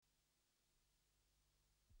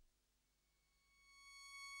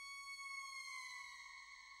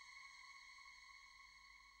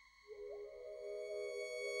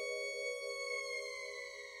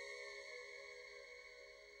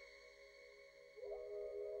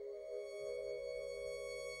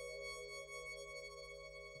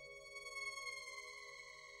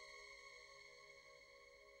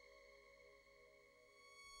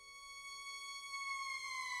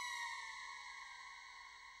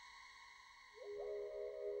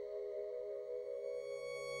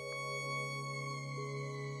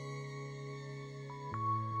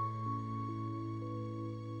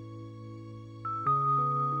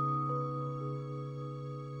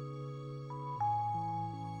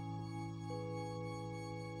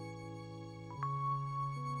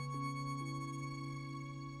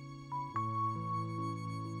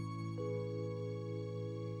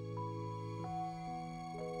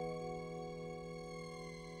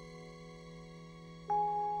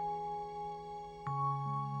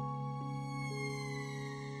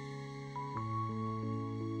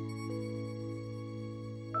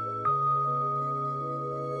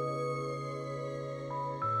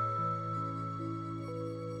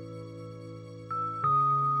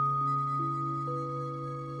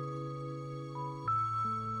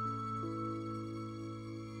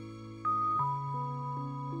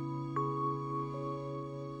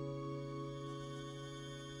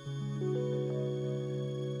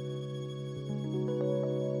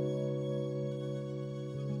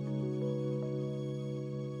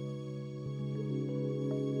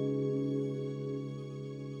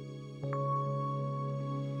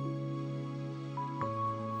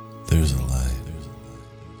There's a light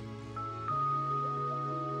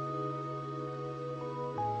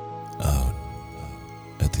out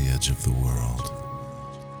at the edge of the world.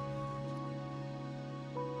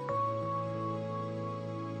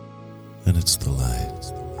 And it's the light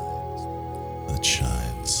that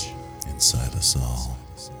shines inside us all.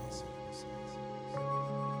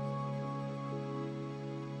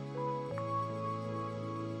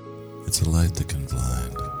 It's a light that can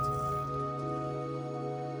blind,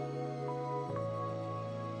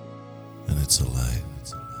 and it's a light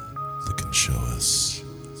that can show us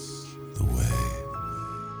the way.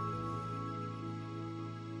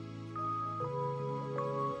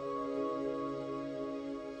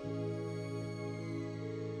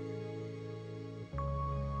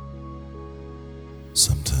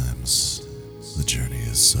 Sometimes the journey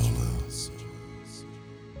is solo.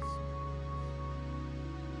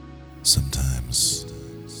 Sometimes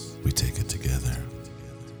we take it together.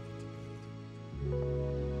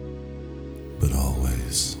 But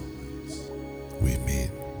always we meet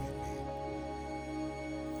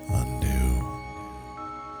on new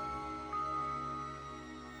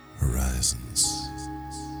horizons.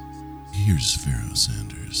 Here's Pharaoh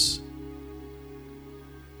Sanders.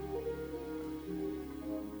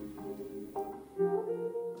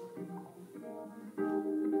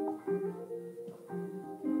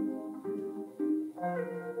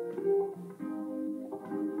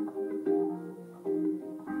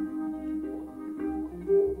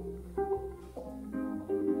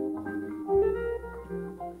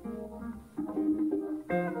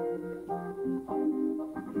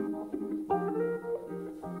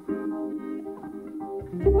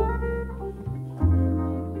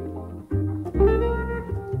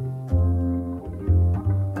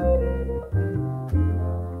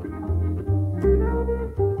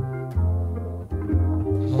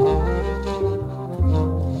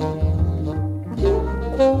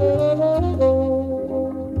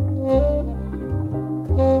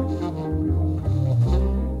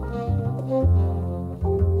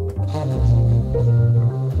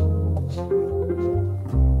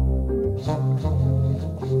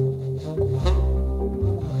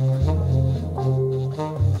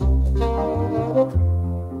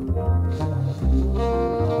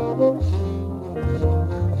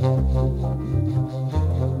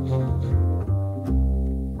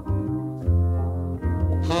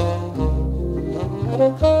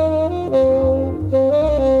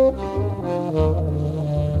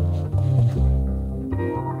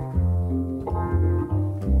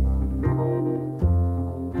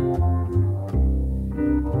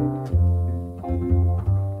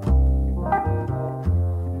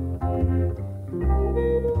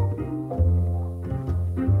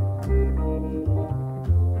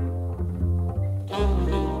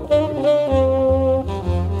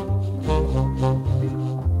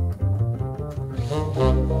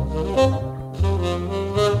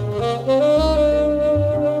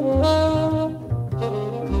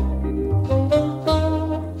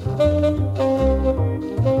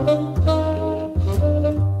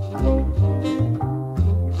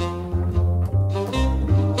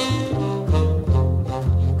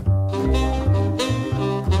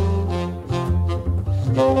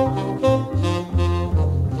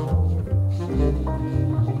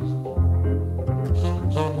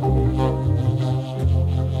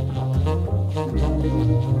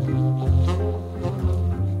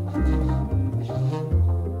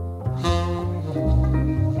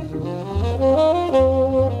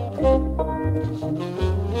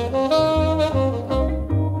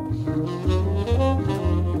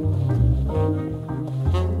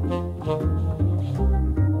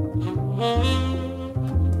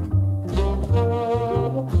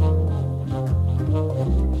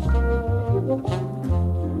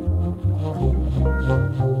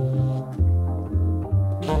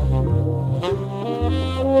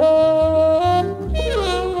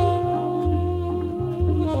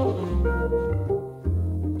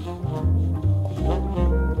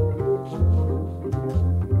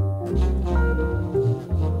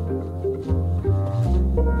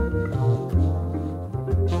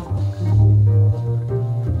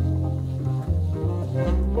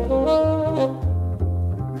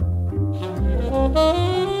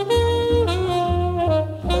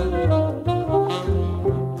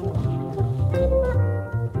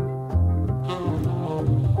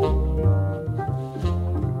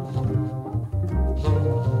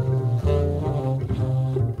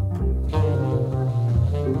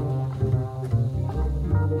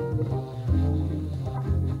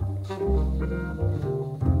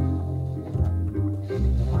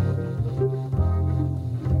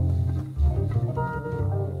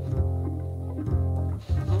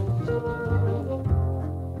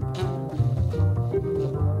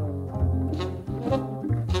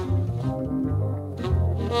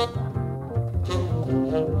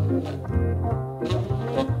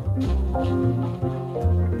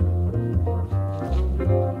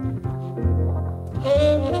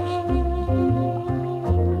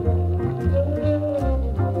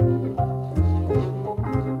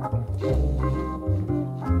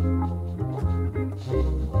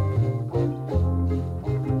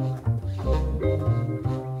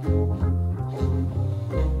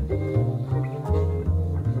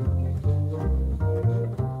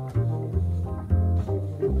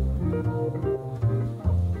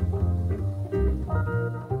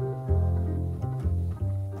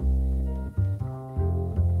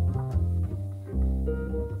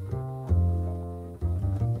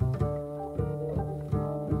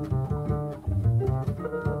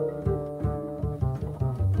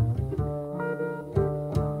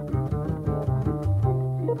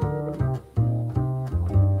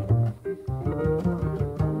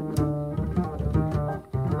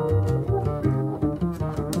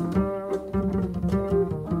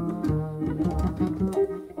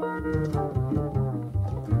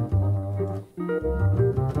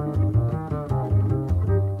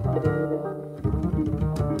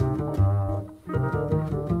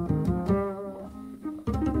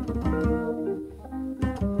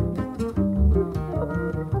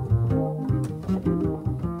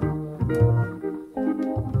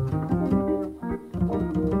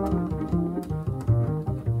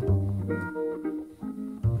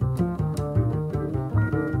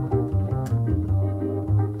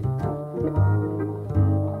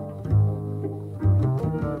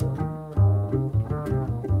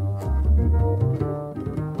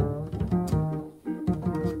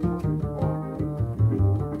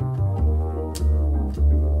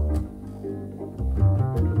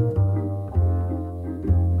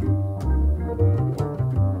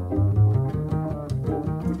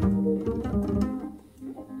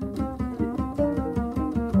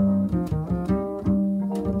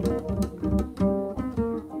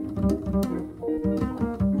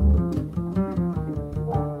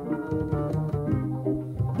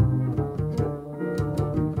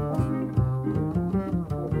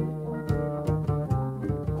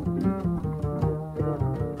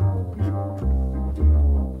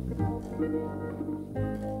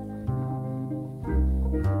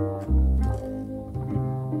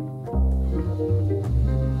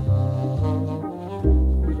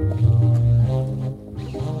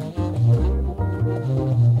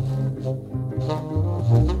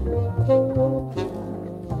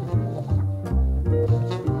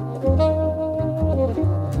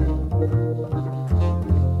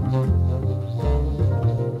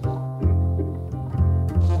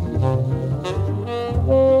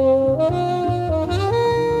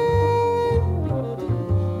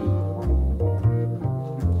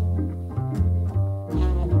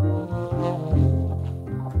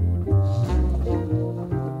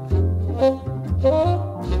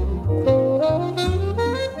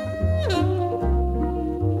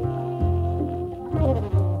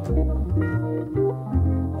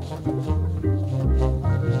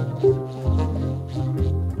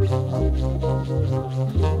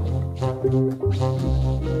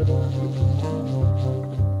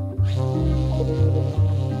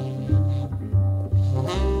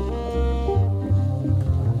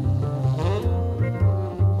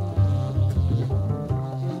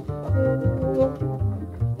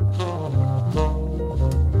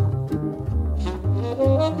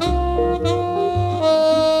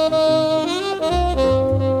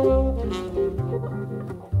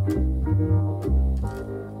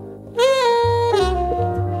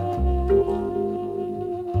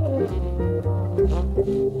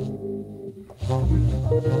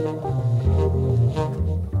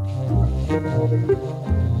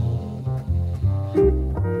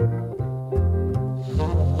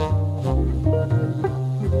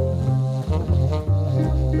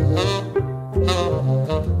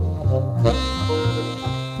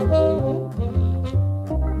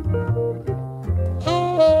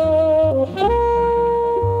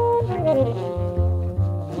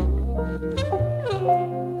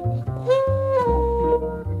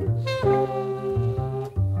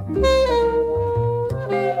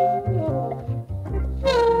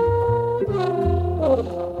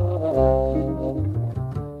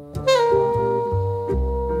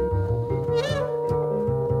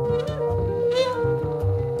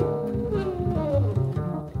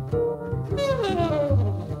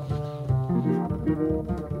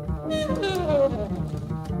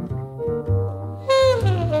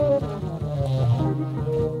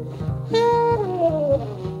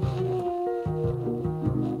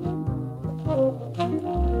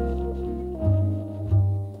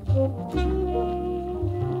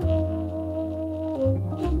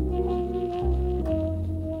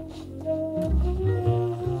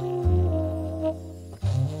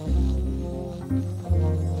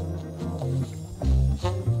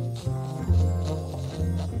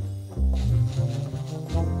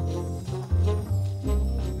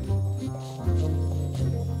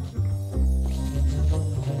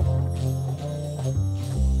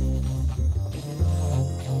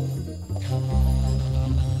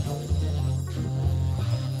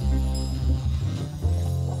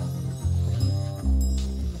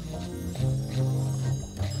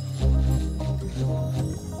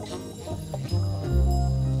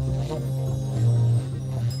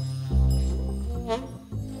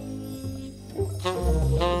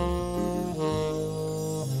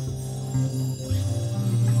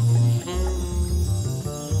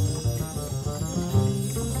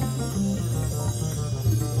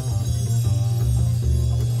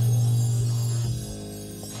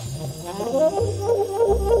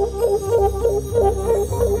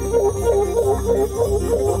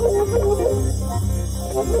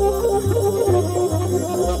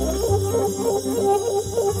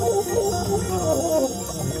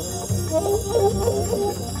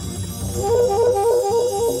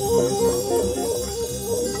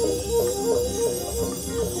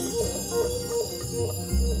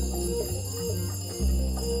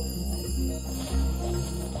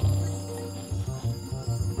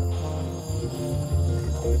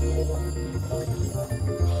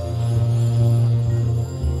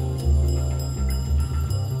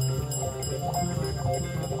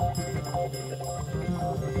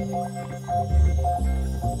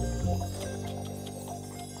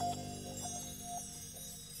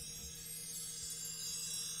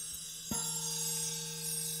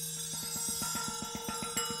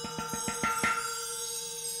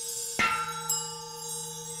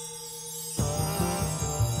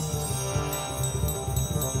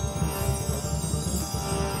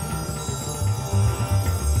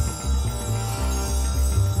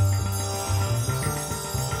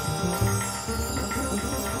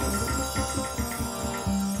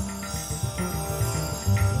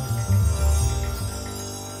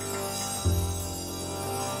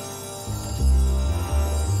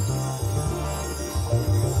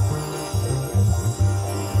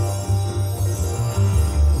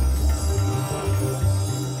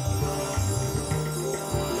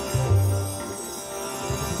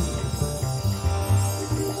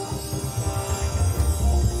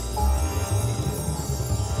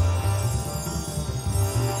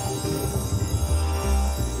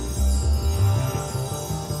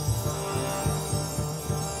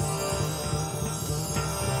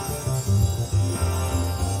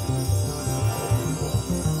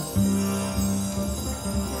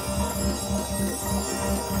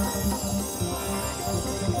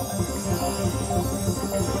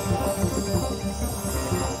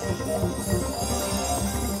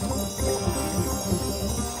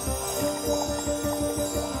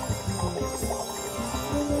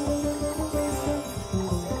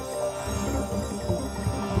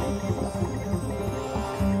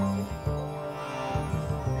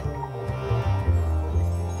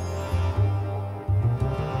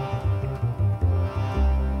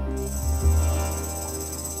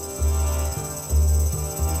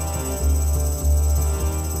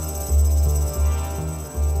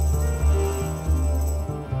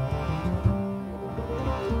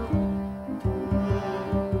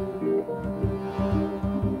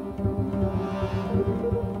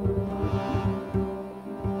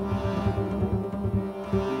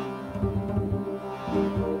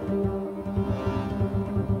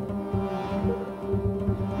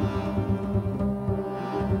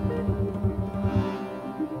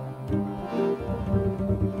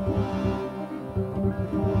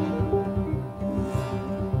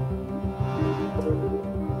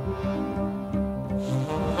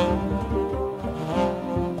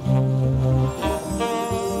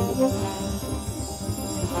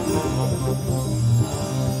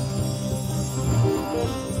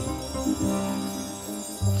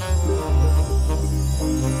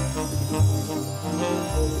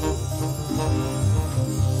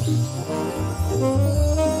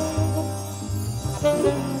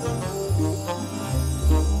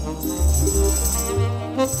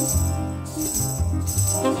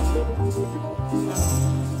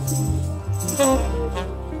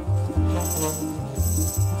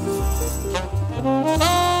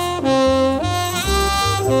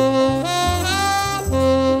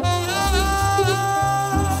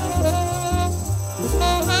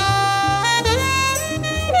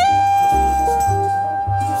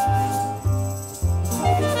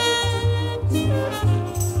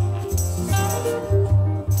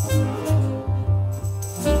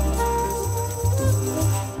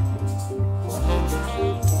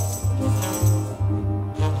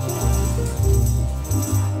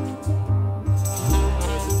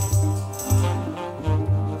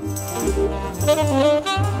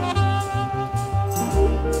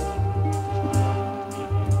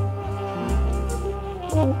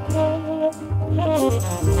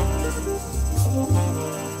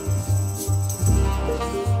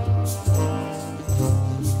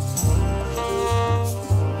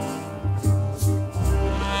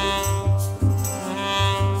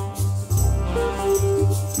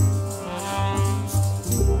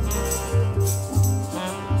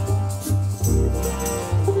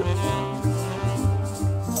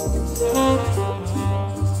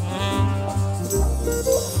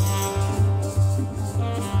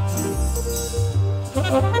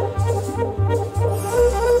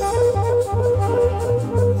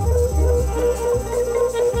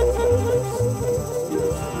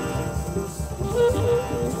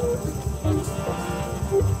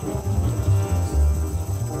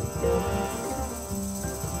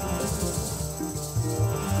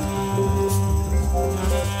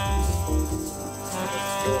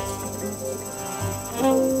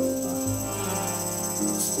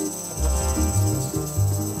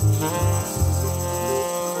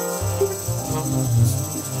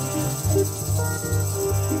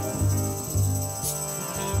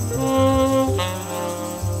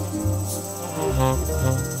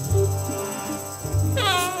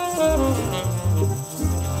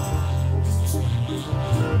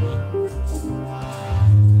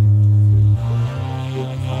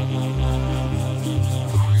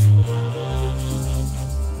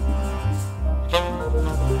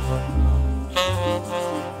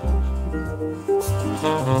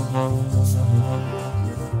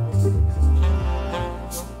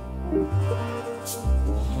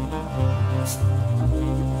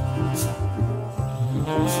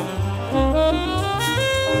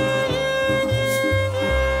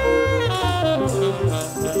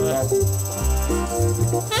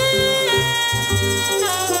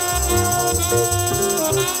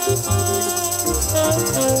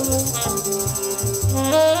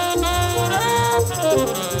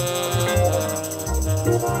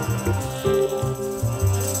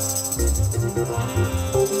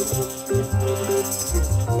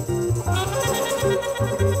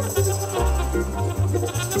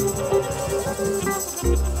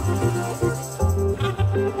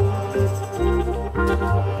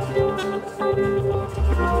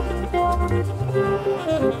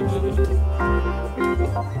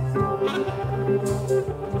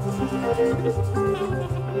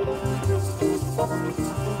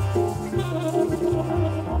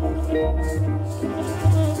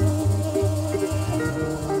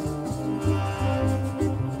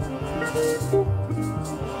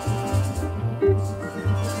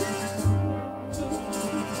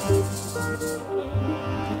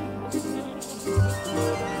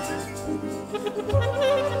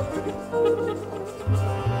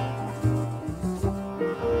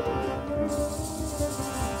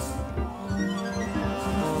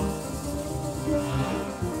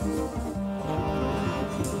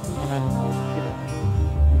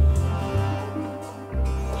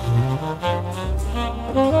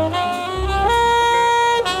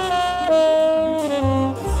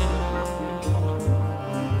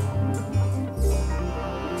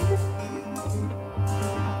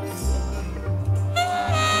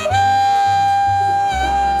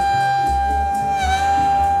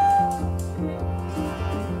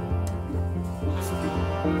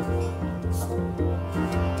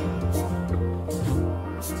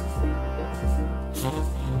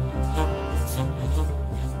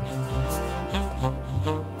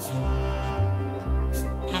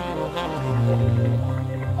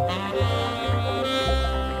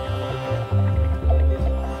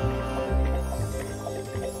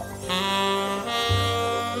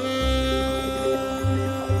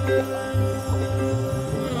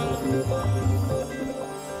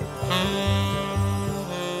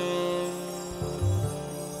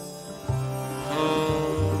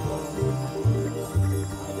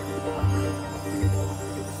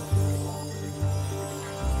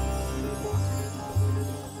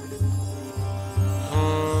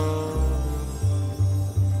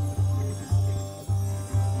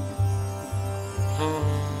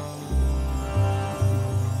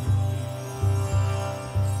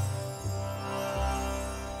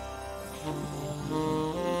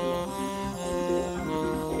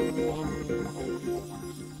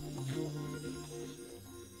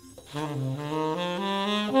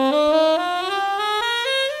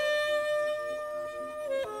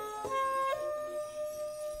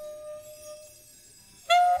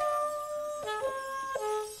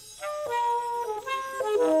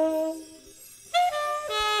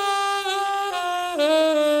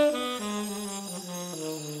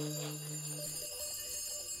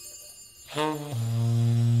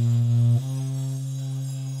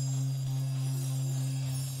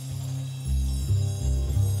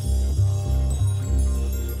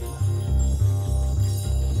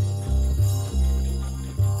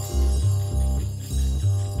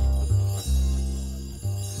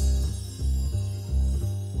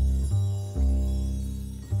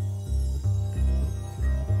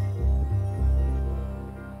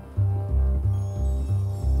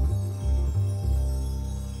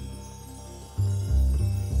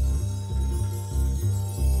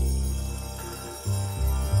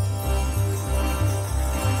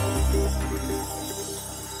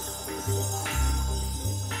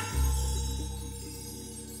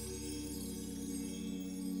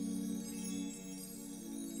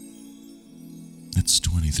 It's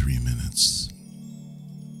 23 minutes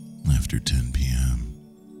after 10 p.m.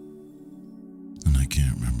 and I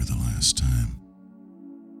can't remember the last time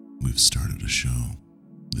we've started a show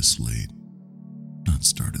this late. Not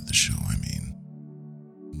started the show, I mean.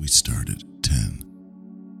 We started at 10,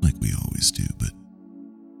 like we always do, but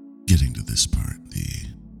getting to this part,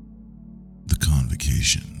 the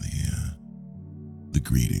convocation, the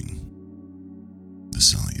greeting, the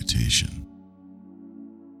salutation.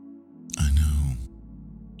 I know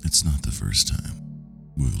it's not the first time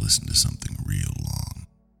we've listened to something real long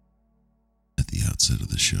at the outset of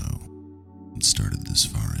the show and started this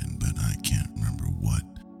far in, but I can't remember what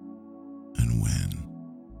and when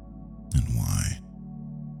and why.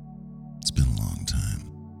 It's been a long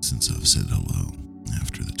time since I've said hello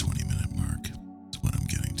after the 20-minute mark. It's what I'm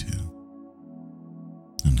getting to.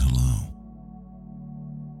 And hello,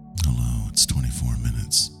 it's 24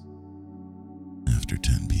 minutes after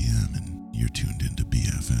 10 p.m. and you're tuned into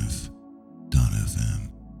BFF.FM,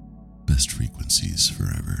 best frequencies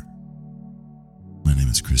forever. My name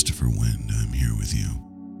is Christopher Wind. I'm here with you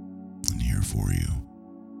and here for you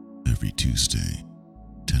every Tuesday,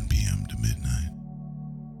 10 p.m. to midnight.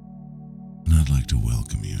 And I'd like to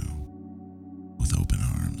welcome you with open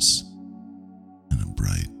arms and a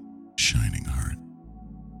bright, shining heart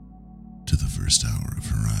to the first hour of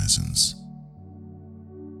Horizons.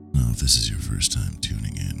 Now, if this is your first time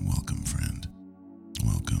tuning in, welcome, friend.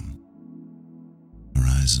 Welcome.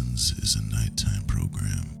 Horizons is a nighttime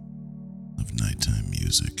program of nighttime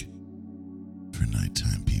music for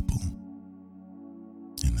nighttime people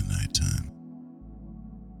in the nighttime.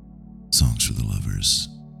 Songs for the lovers,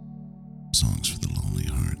 songs for the lonely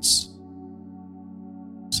hearts,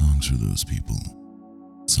 songs for those people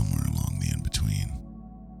somewhere along the in-between,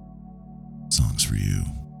 songs for you,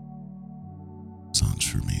 songs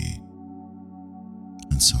for me,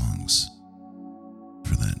 and songs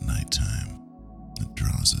for that nighttime that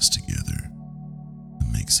draws us together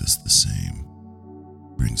and makes us the same,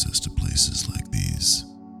 brings us to places like these.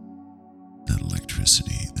 That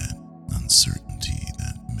electricity, that uncertainty,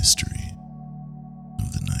 that mystery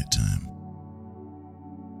of the nighttime.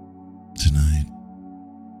 Tonight,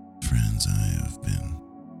 friends, I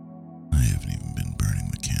haven't even been burning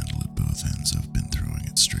the candle at both ends. I've been throwing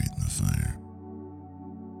it straight in the fire.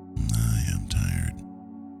 I am tired.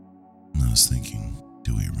 And I was thinking,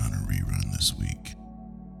 do we run a rerun this week?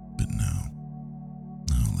 But no,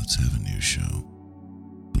 let's have a new show.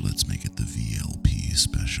 But let's make it the VLP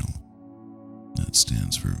Special. That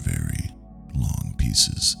stands for Very Long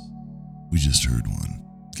Pieces. We just heard one,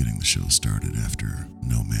 getting the show started after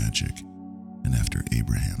No Magic, and after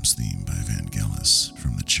Abraham's theme by Vangelis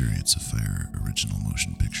from the Chariots of Fire original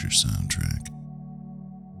motion picture soundtrack.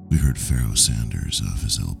 We heard Pharoah Sanders off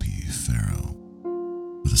his LP Pharaoh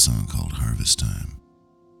with a song called Harvest Time.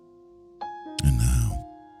 And now,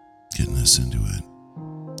 getting us into it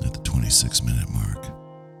at the 26-minute mark,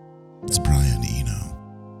 it's Brian Eno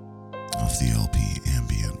off the LP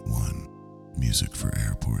Ambient 1, Music for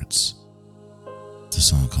Airports. It's a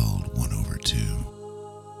song called 1/2,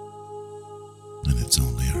 and it's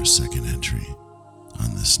only our second entry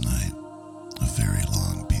on this night of Very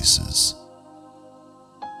Long Pieces.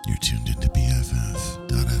 You're tuned into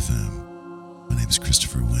BFF.FM. My name is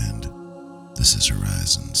Christopher Wind. This is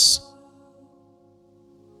Horizons.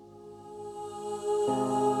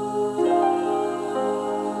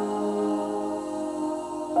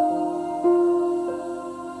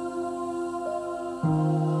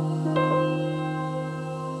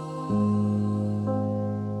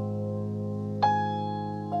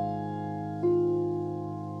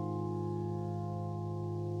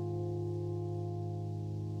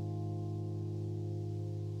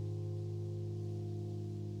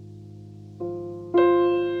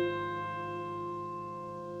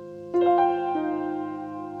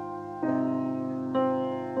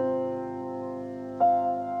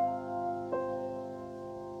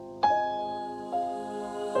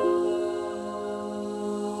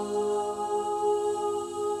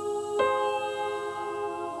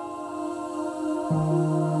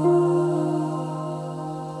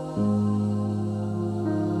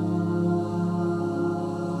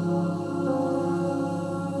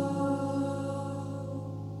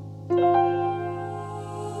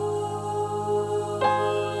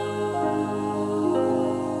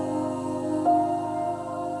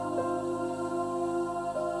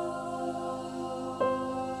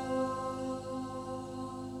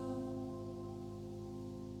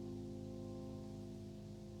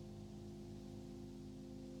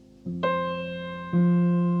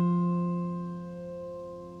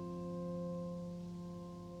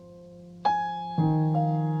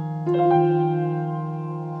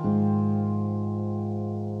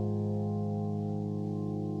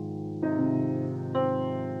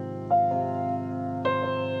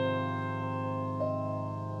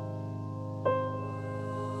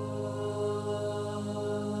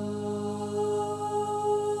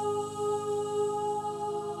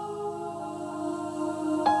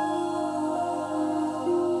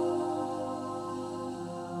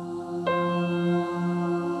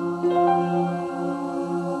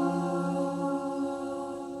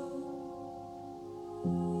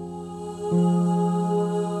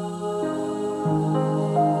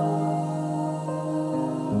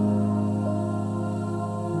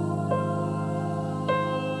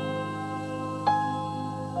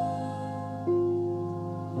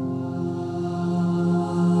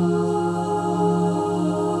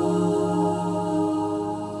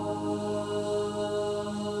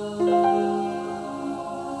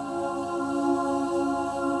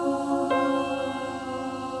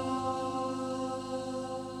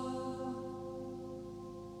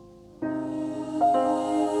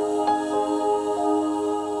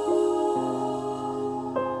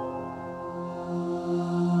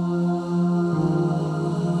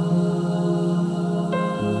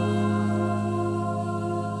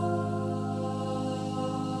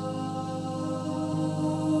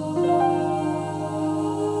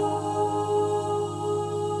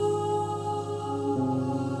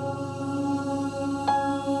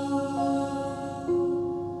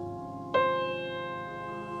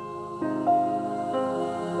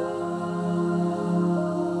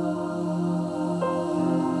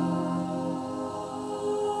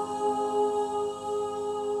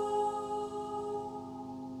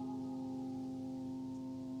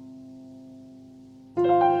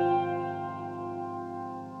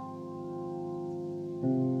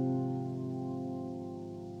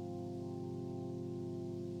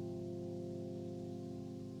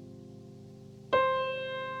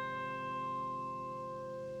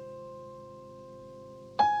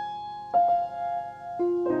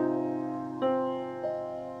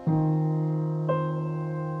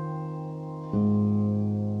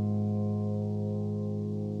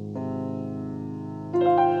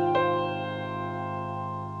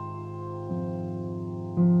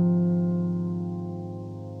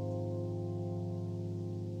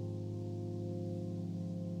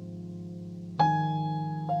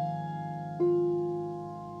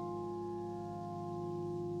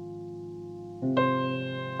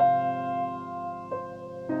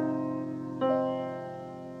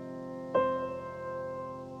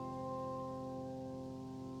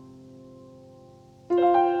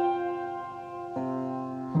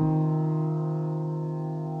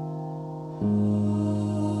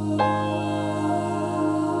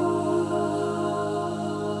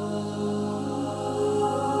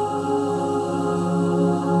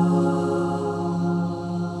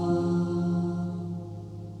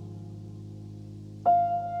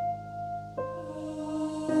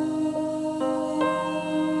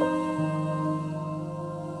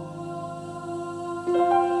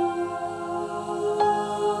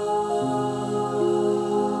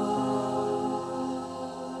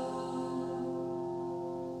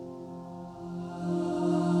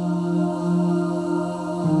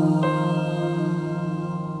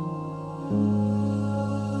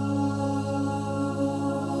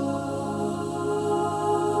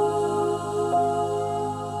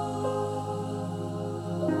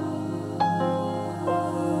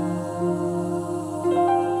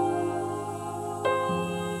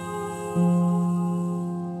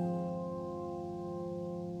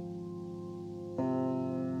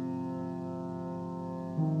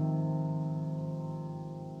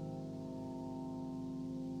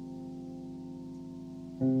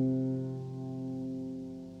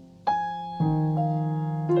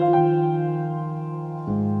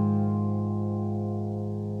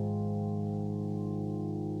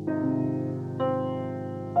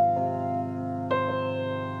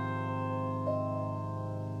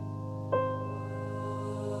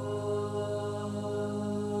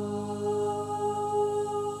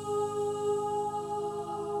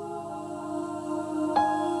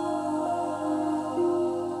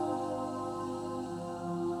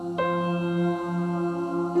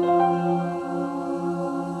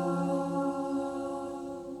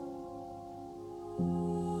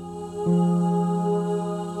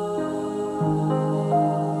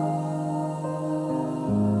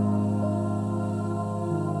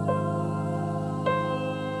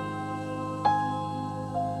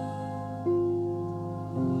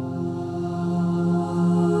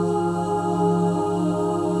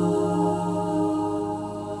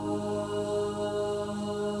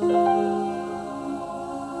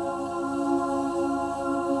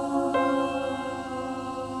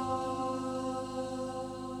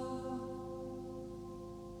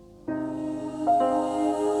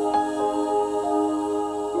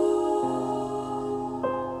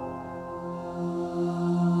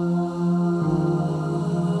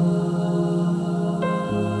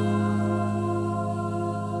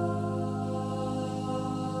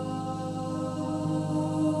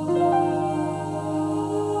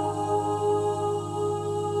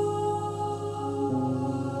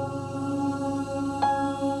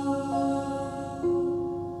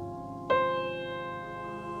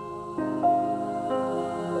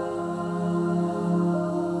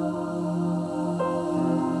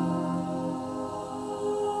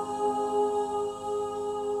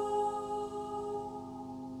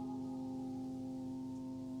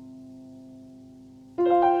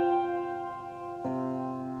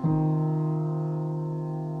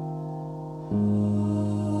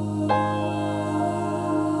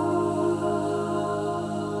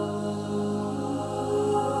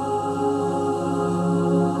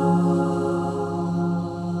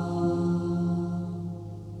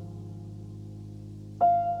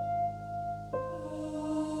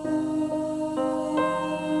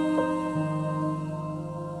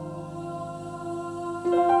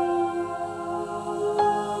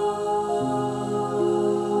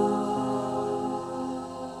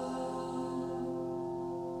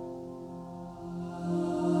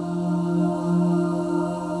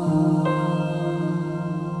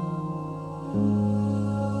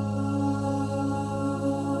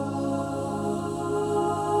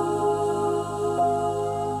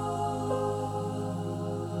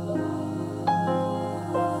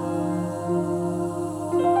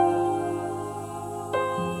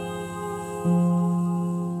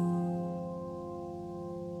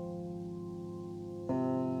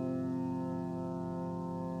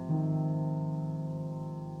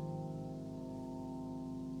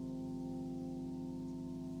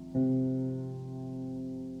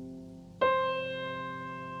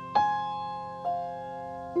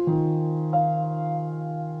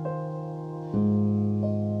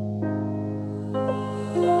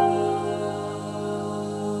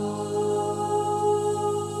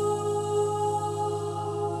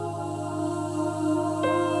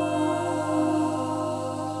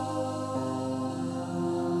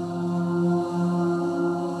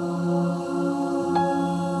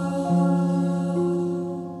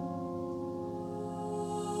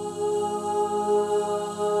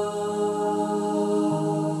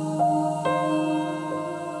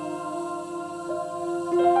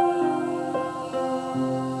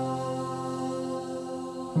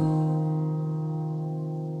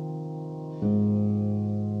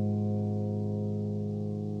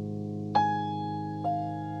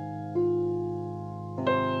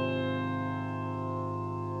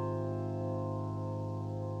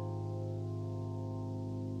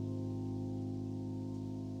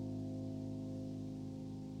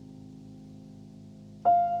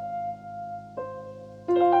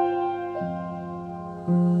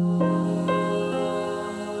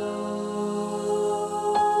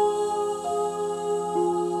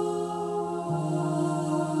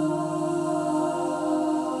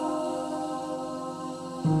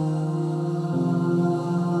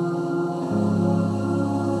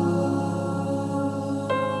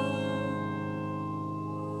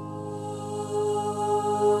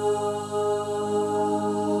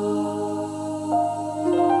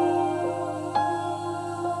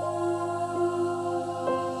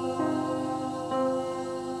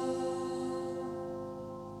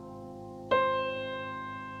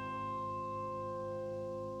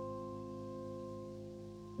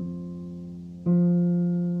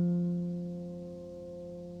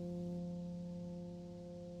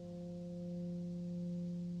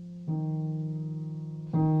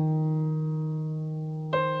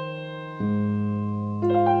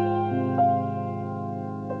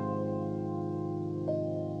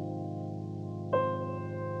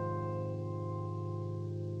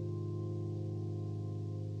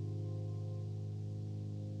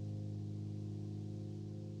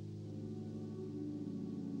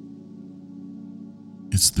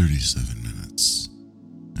 It's 37 minutes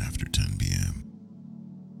after 10 p.m.,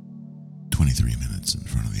 23 minutes in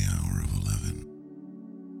front of the hour of 11,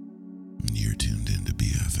 and you're tuned into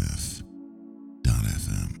BFF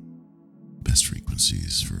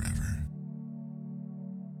frequencies forever.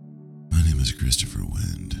 My name is Christopher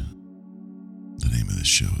Wind. The name of the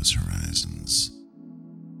show is Horizons.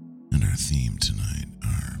 And our theme tonight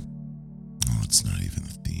it's not even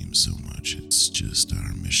the theme so much, it's just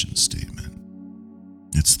our mission statement.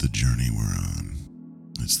 It's the journey we're on.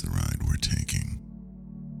 It's the ride we're taking.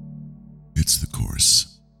 It's the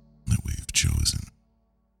course that we've chosen.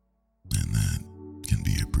 And that can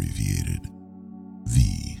be abbreviated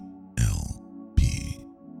VLP.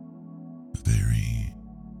 Very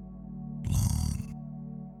long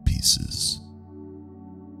pieces.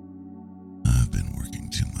 I've been working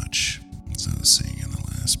too much, as I was saying in the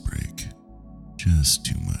last break. Just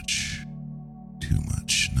too much. Too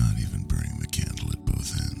much, not even burning the candle at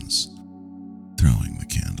both ends. Throwing the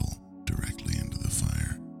candle directly into the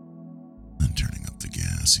fire. Then turning up the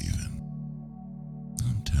gas even.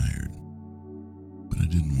 I'm tired. But I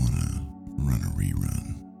didn't want to run a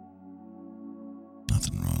rerun.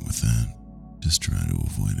 Nothing wrong with that. Just try to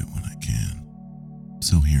avoid it when I can.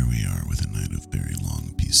 So here we are with a night of very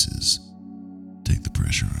long pieces. Take the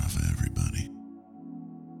pressure off of everybody.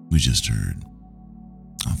 We just heard,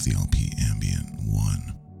 off the LP Ambient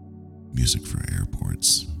 1, Music for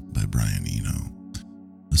Airports by Brian Eno,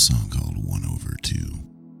 a song called 1/2.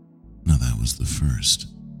 Now that was the first,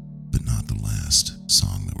 but not the last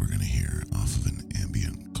song that we're going to hear off of an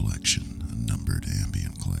ambient collection, a numbered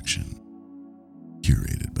ambient collection,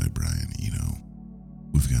 curated by Brian Eno.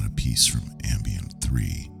 We've got a piece from Ambient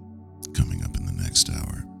 3 coming up in the next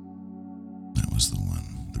hour. That was the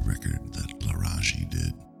record that Laraji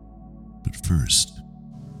did. But first,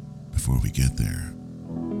 before we get there,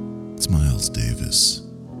 it's Miles Davis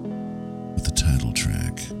with the title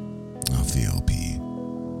track off the LP,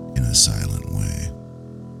 In a Silent Way,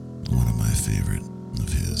 one of my favorite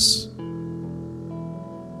of his.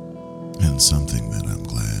 And something that I'm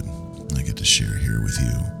glad I get to share here with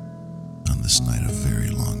you on this night of very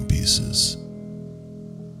long pieces.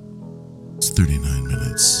 It's 39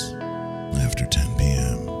 minutes after 10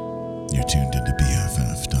 p.m. You're tuned into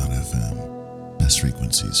BFF.FM. Best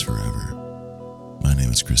frequencies forever. My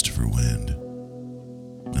name is Christopher Wind,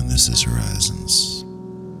 and this is Horizons.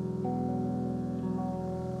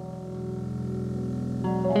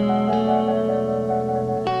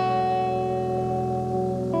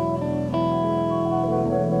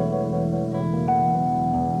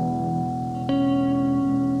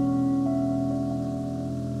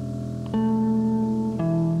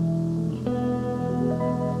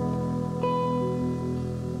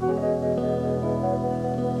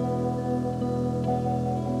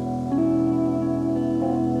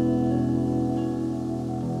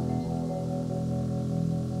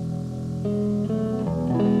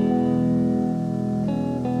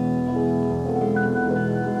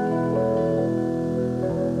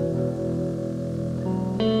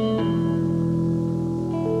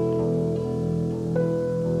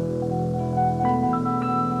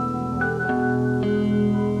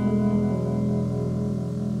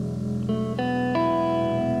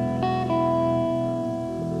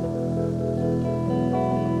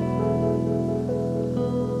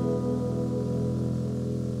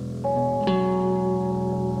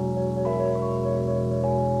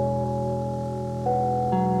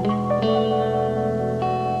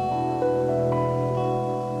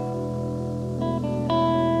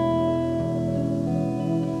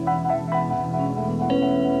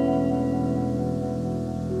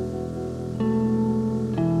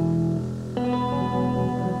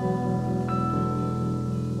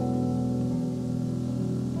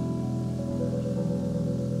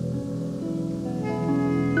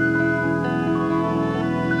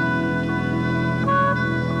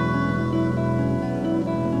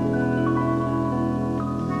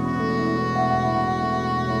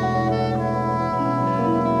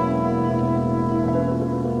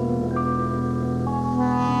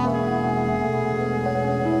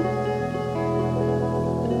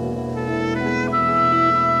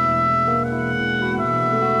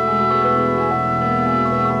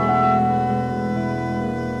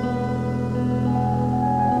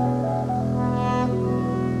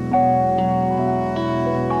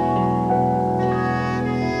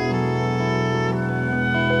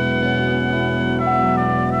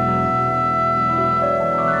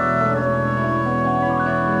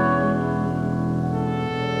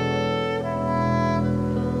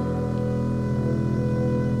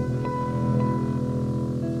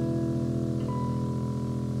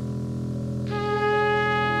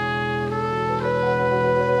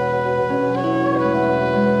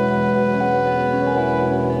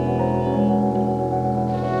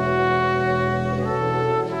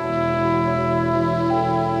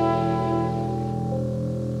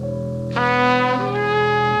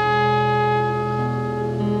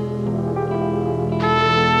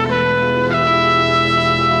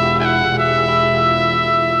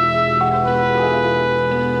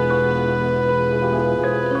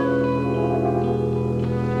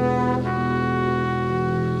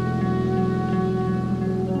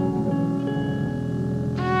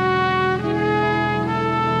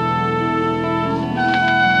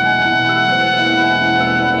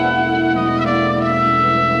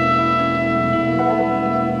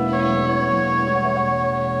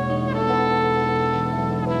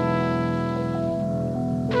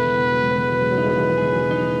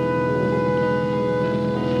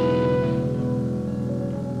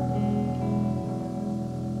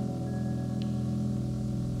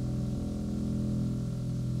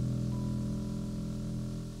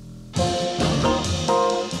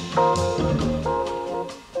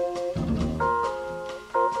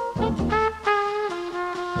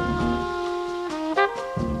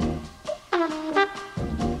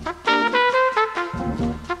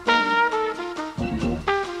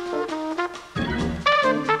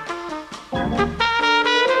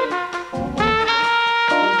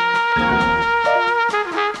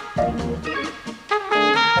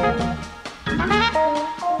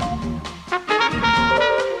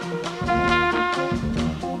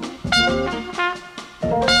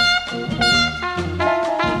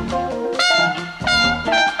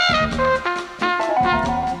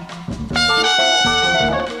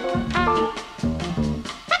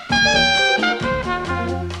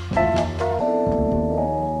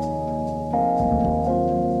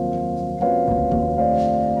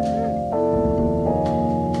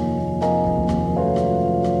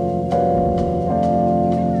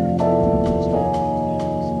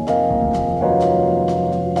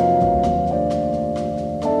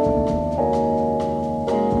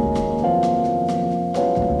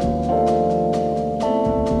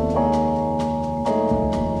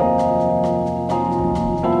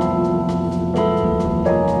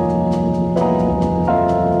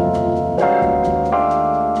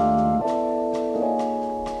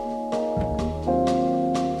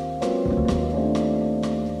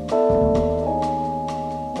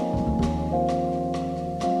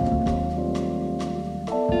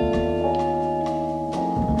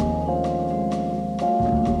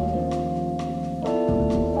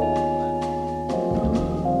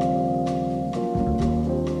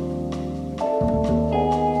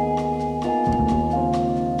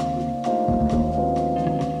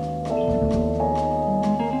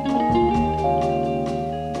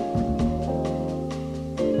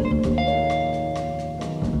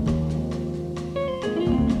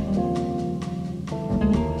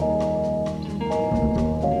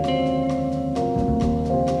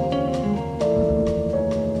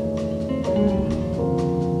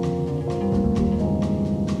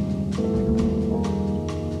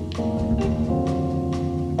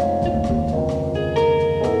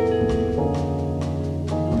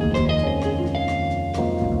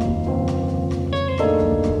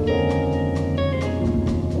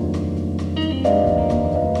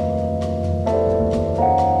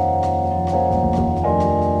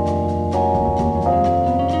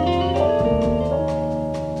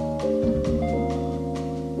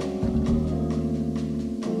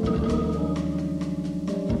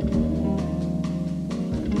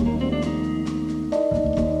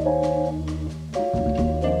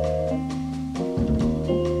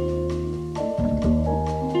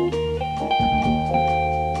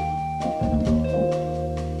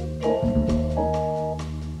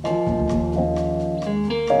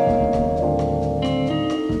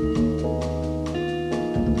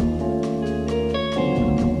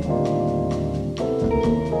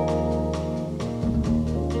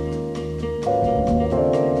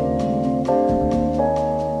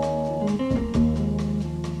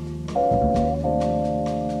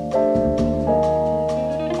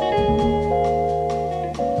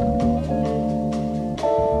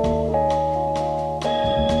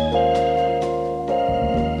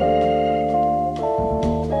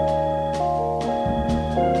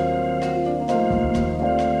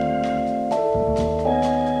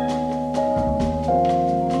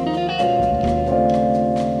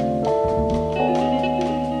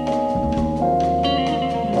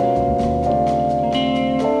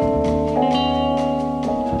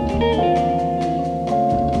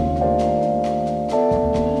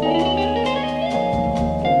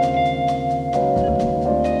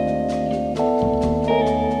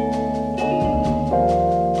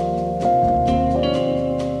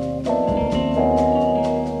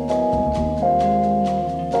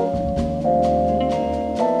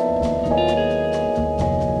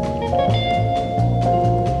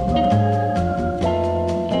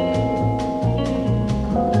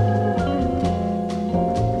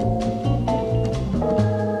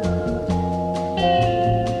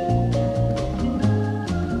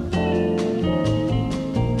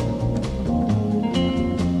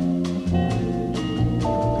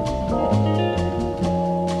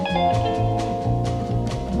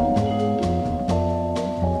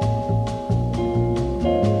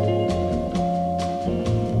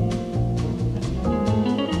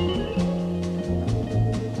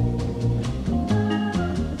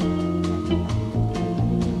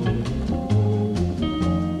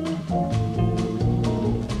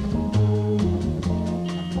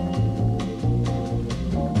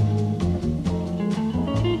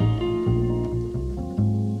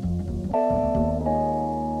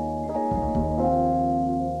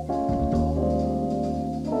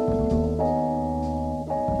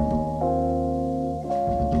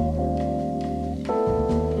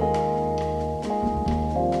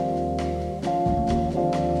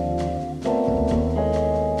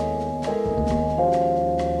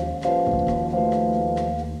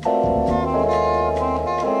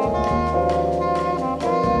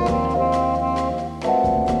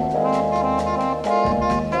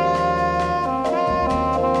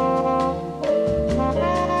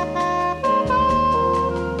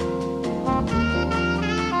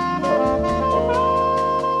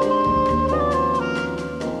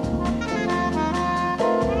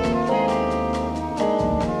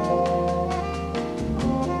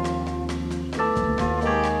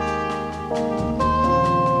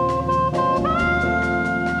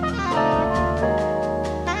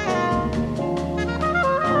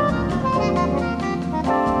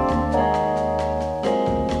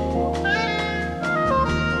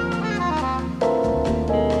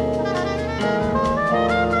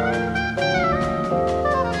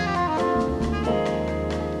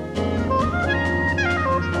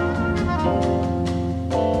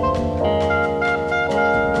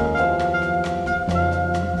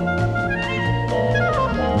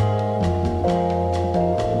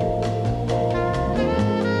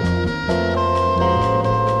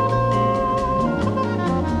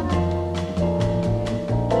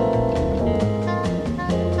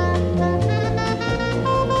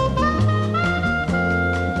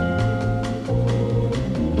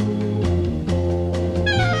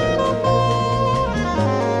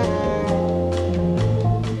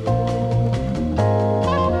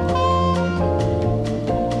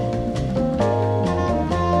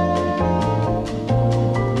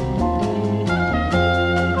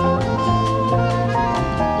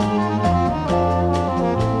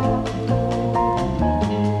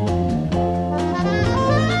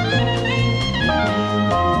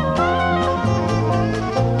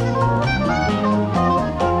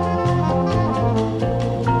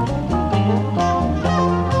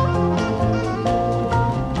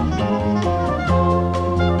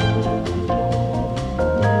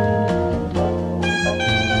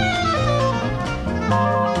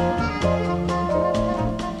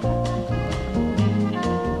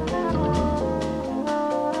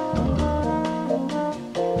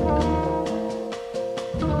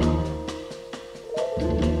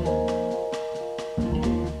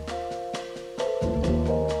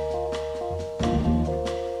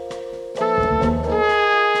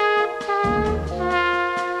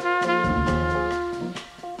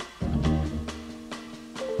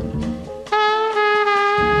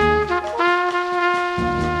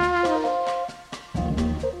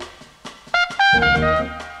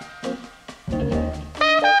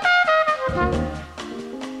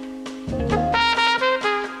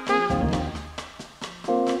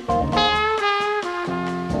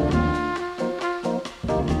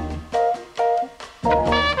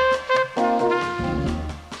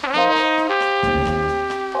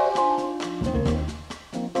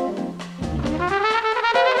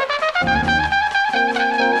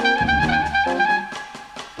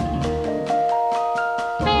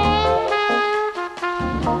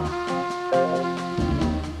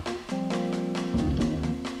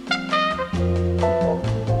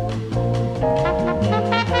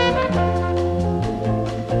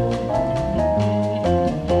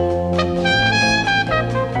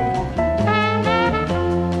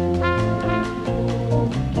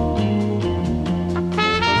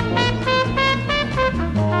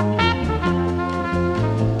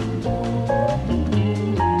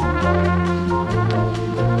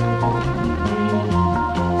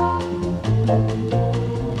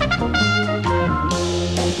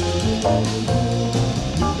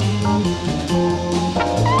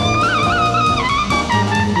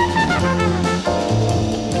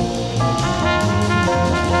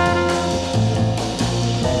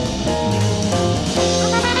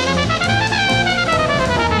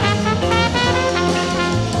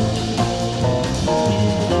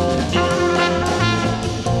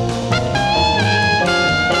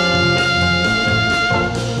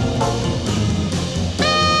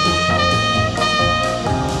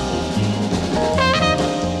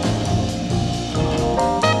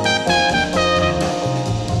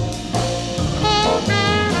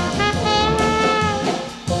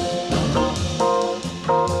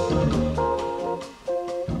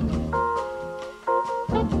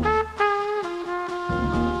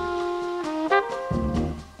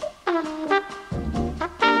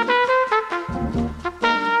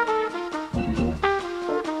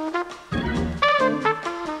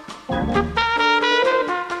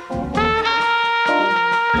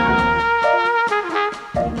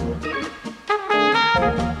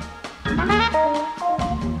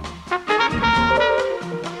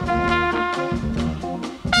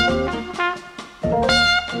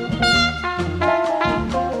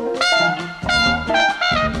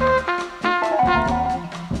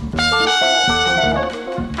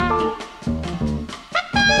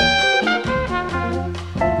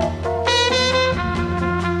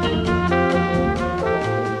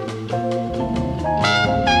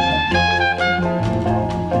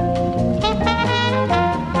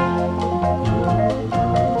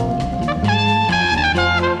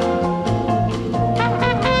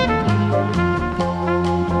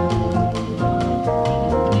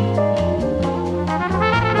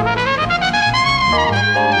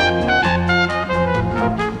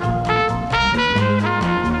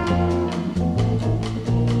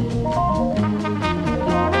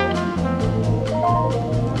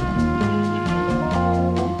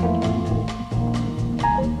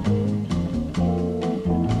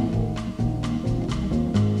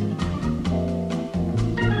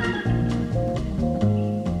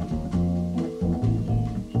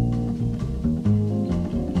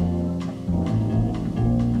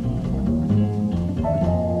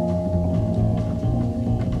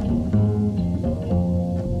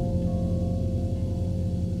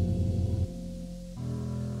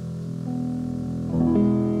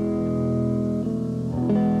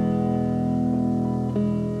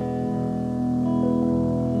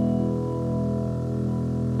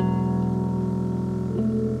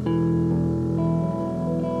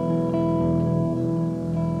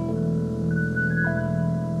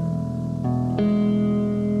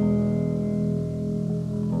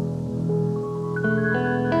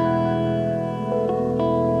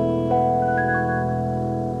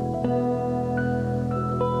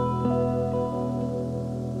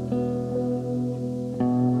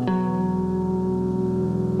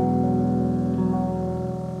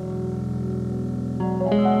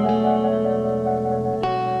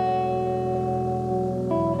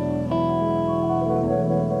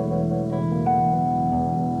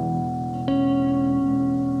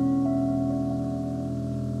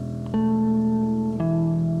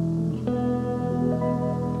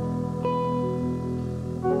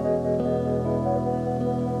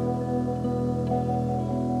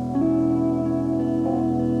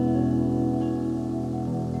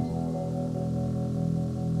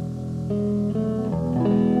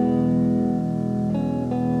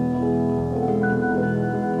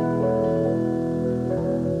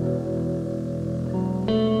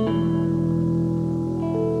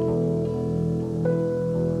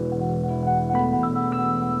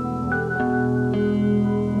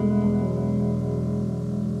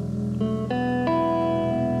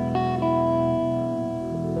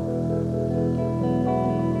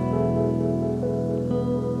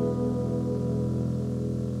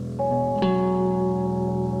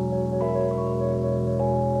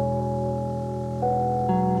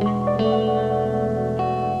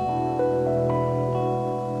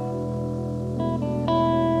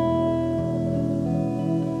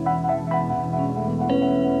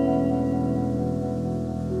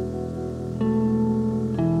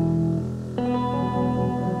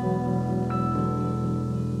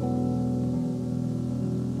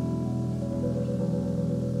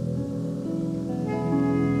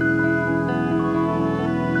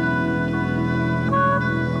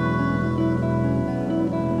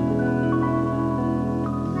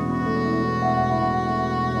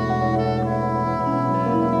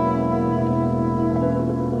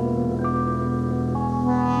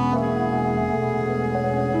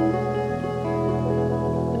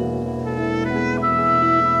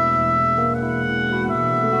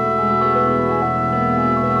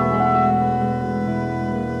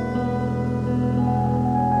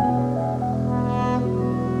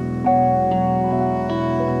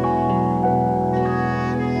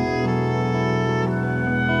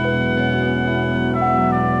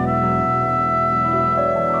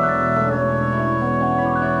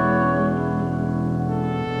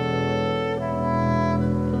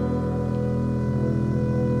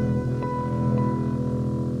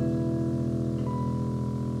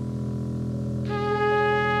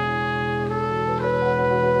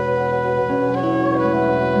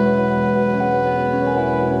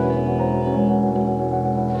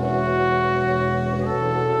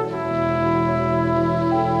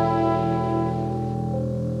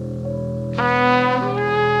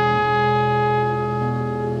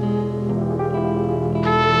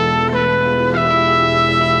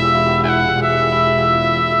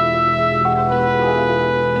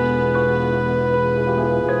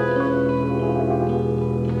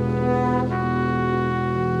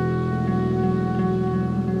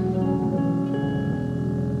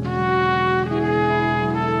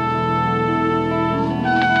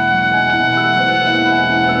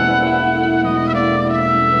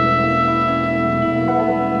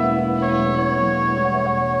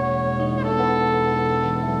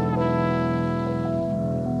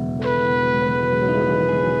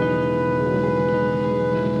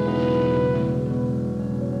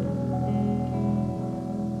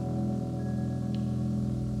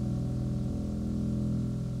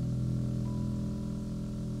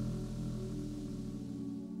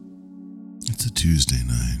 It's a Tuesday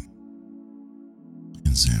night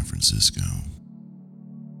in San Francisco,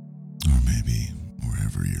 or maybe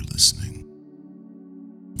wherever you're listening.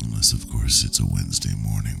 Unless, of course, it's a Wednesday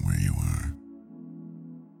morning where you are.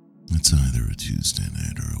 It's either a Tuesday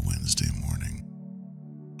night or a Wednesday morning,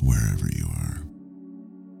 wherever you are.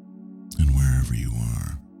 And wherever you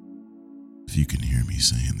are, if you can hear me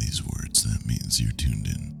saying these words, that means you're tuned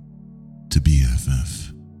in to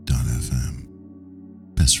BFF.FM,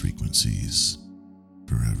 best frequencies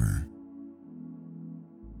forever.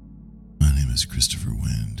 My name is Christopher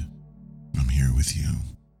Wind. I'm here with you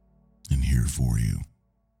and here for you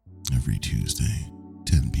every Tuesday,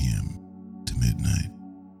 10 p.m. to midnight.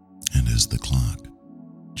 And as the clock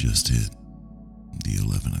just hit the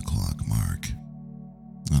 11 o'clock mark,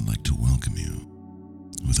 I'd like to welcome you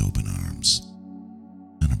with open arms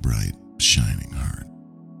and a bright, shining heart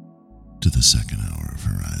to the second hour of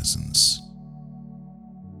Horizons.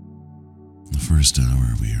 The first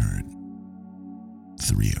hour we heard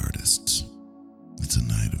 3 artists. It's a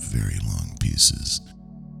night of very long pieces.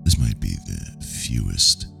 This might be the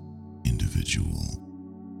fewest individual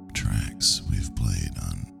tracks we've played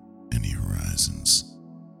on any Horizons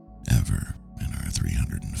ever in our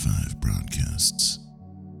 305 broadcasts.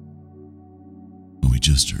 What we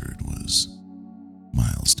just heard was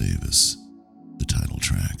Miles Davis, the title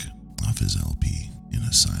track off his LP In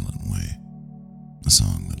a Silent Way, a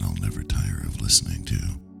song that I'll never tire of listening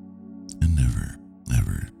to and never,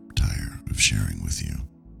 ever tire of sharing with you.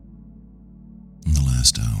 In the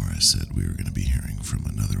last hour, I said we were going to be hearing from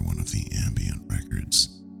another one of the ambient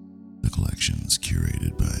records, the collections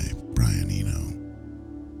curated by Brian Eno.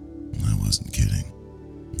 I wasn't kidding.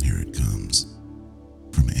 Here it comes.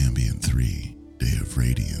 From Ambient 3, Day of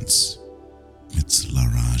Radiance, it's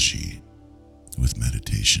Laraji with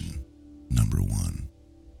Meditation number 1.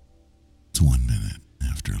 It's 1 minute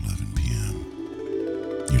after 11 p.m.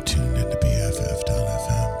 You're tuned into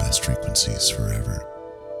BFF.FM, best frequencies forever.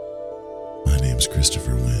 My name's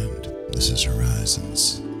Christopher Wind. This is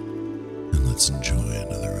Horizons. And let's enjoy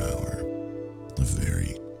another hour of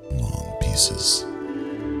very long pieces.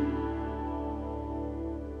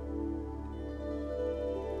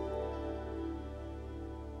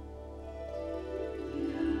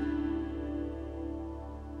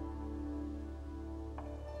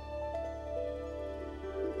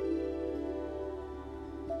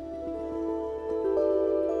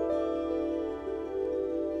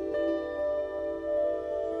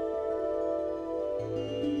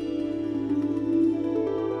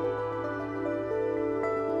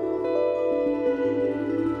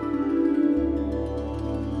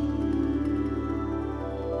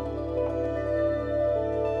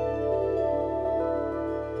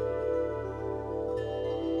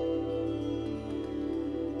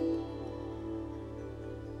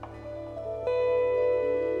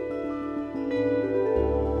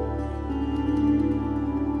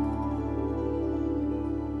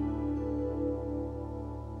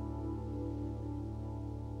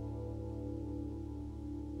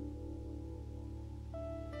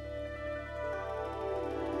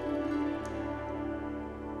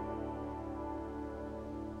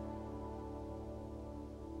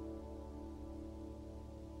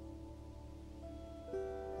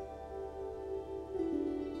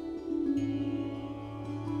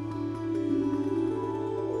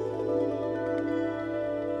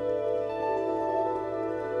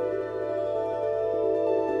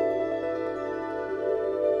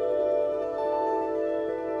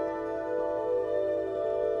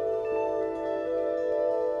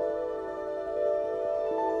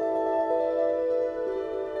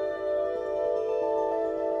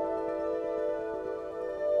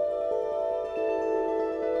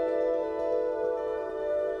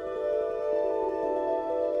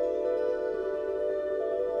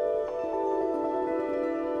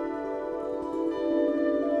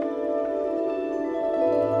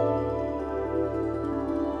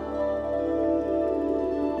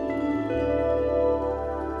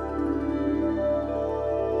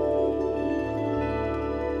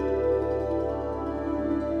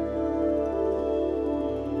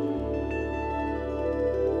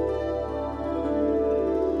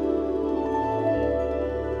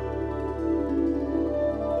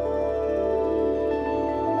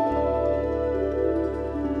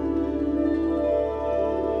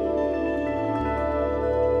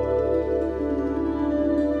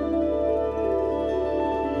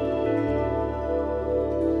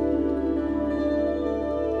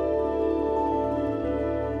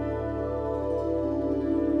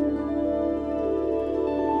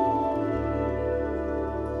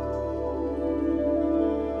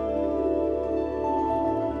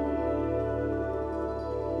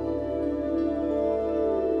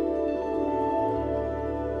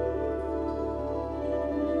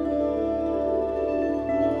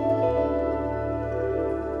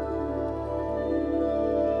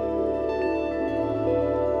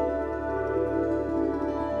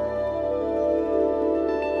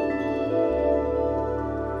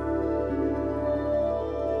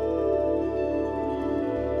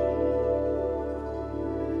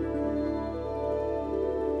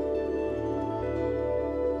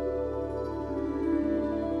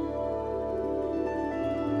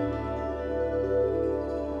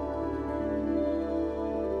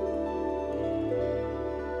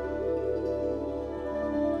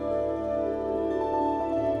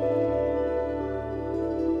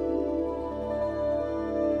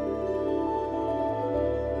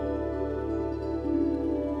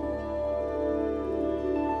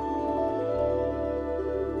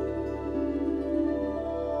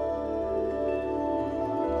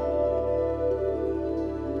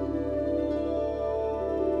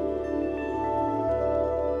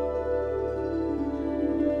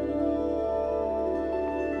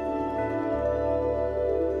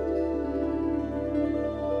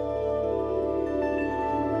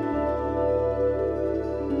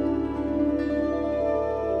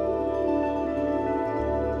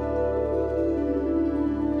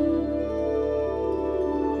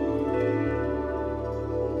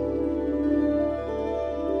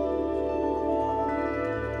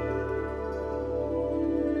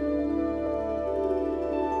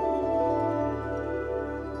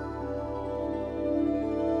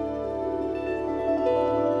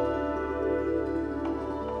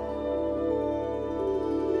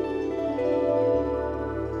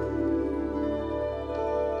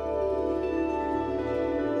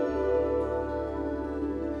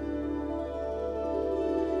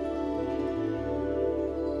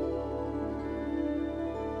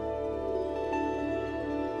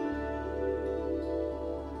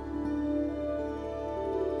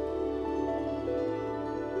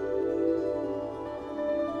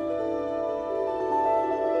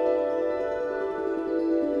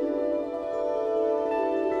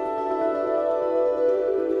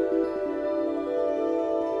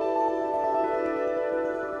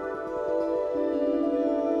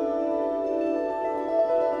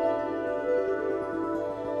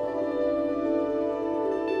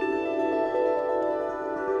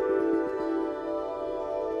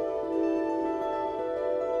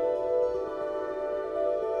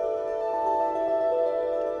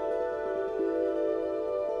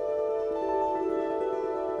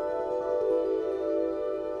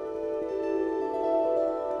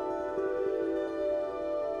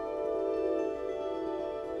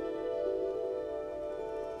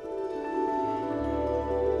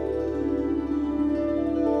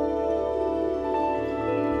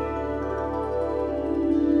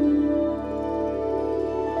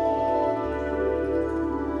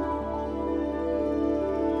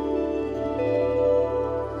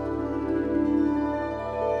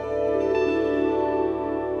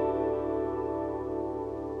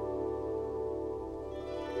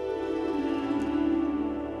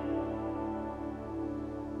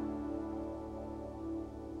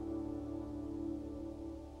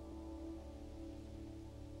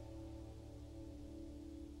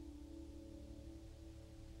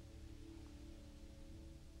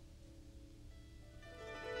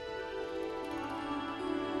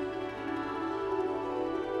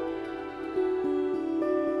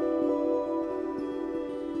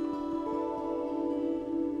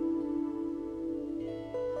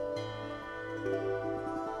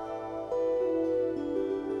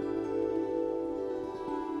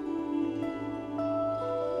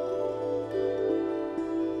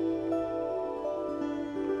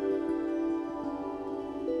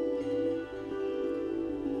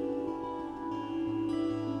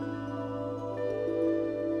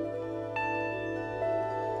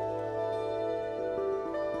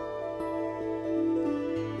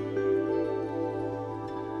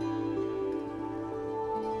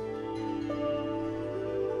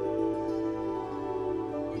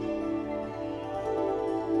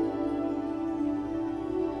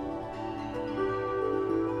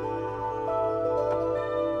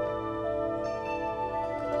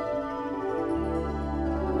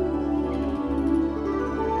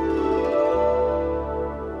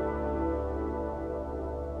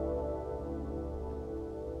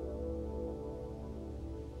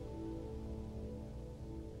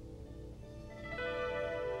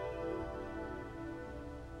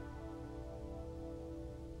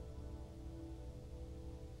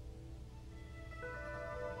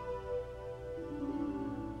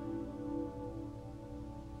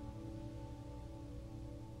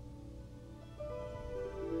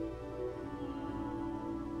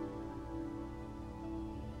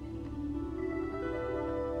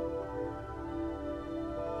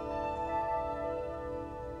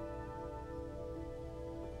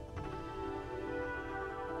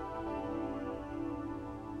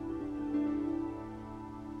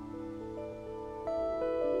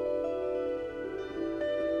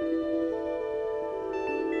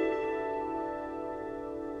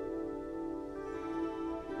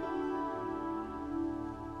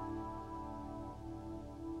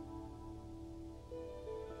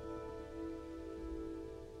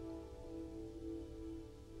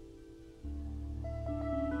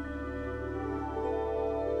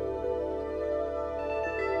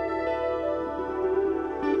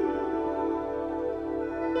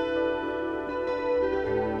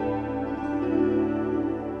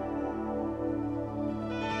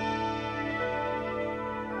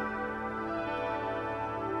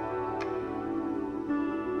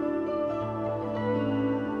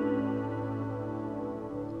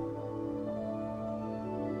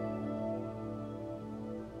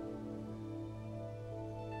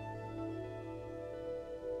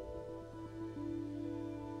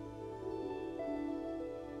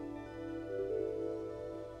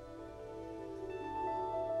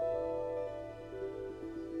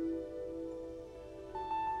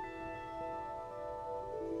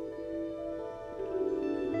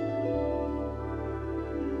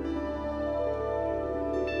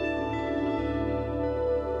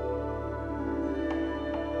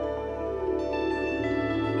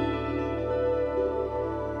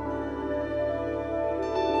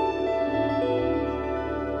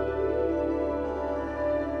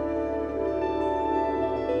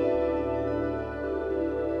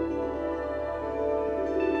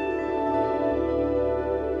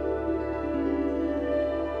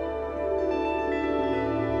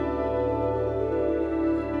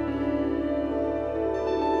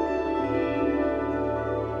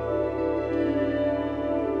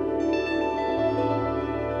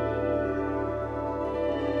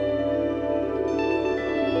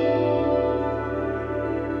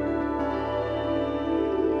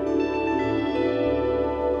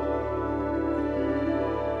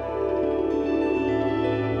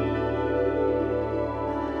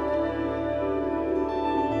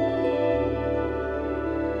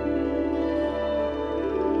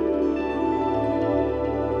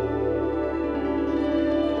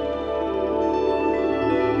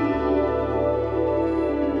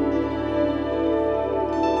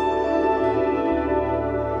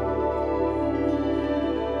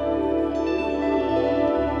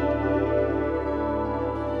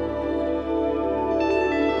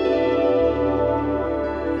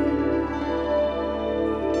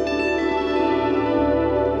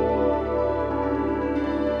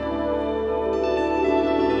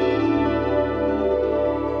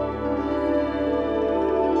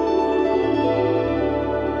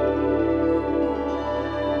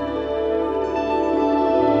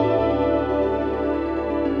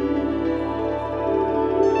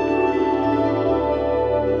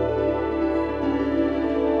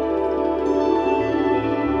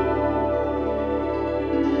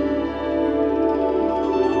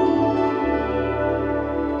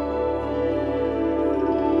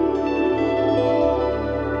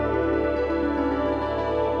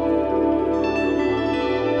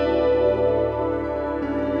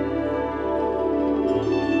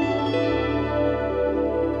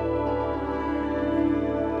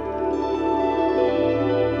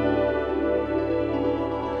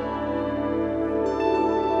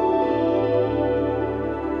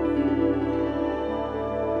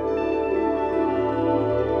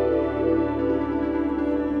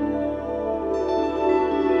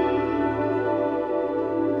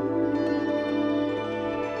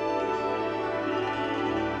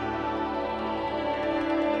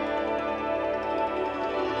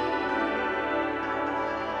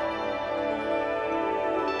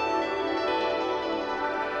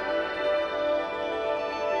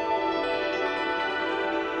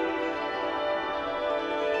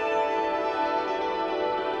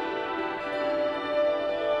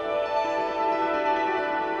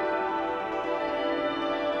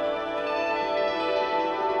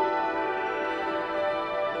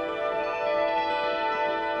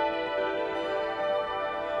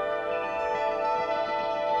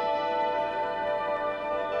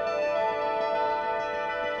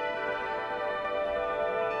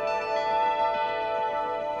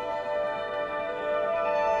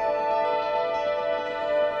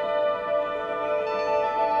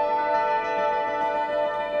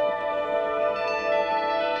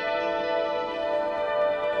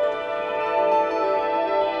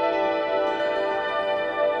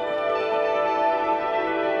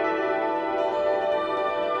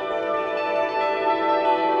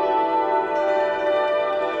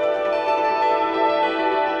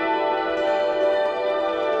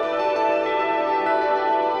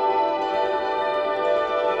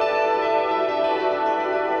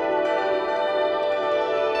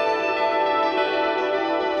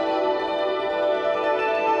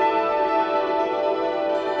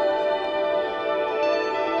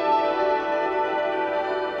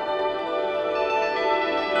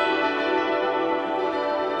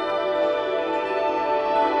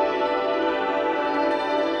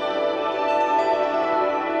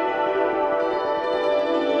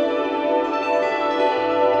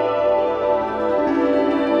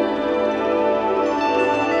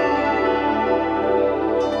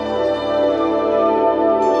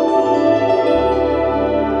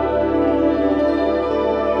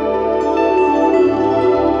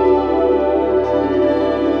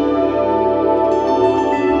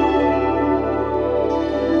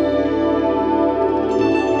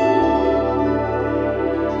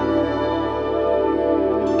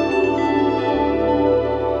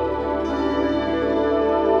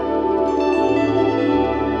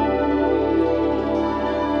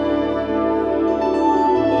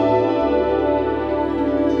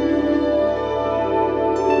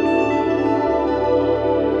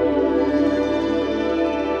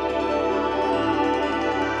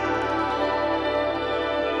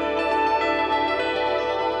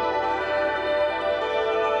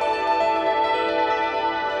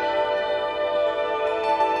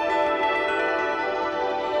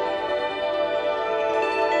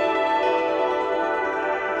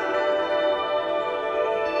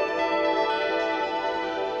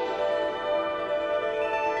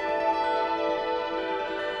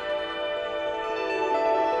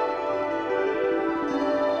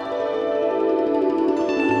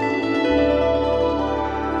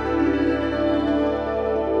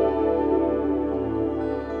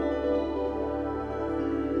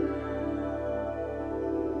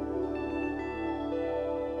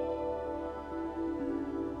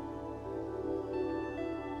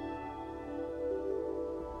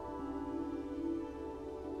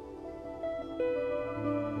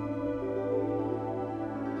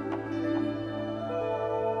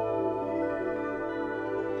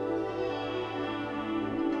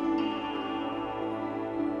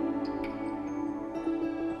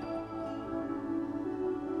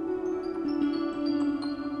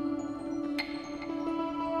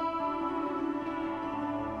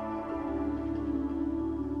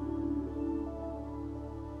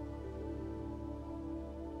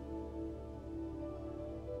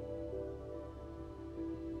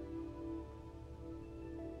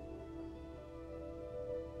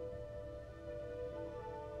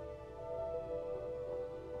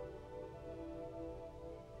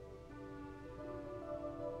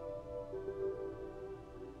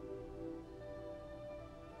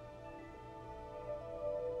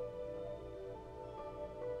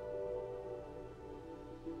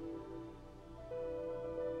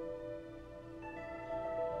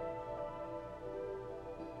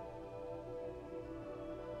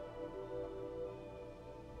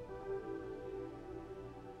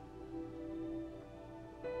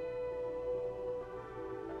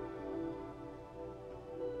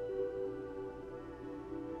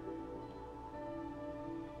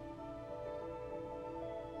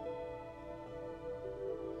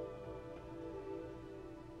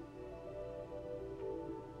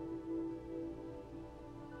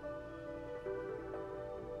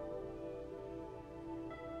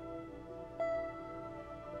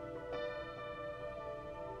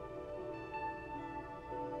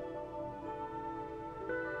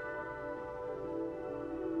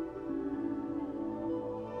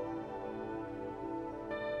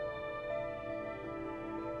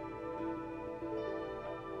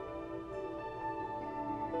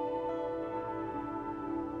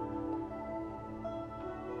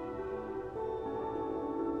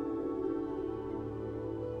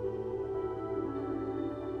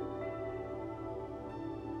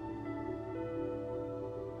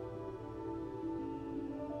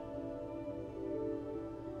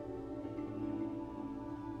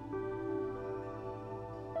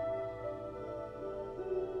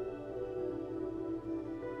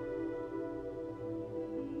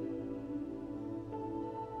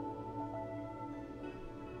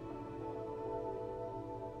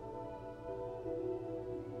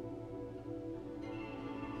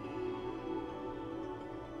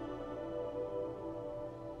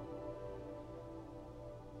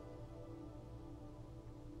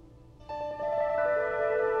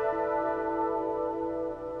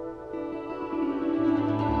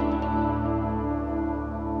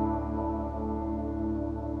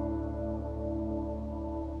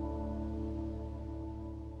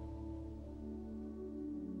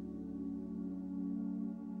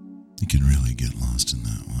 can really get lost in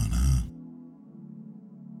that one, huh?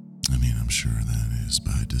 I mean, I'm sure that is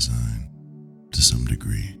by design, to some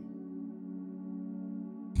degree.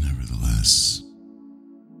 Nevertheless,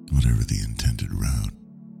 whatever the intended route,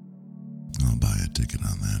 I'll buy a ticket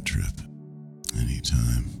on that trip,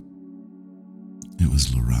 anytime. It was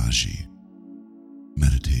Laraji,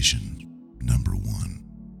 Meditation number 1,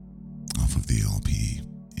 off of the LP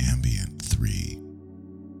Ambient 3,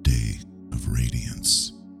 Day of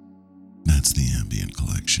Radiance. That's the ambient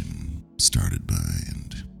collection started by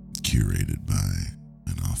and curated by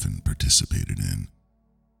and often participated in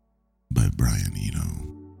by Brian Eno.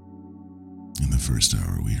 In the first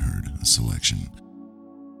hour, we heard a selection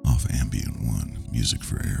off Ambient 1, Music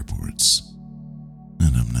for Airports.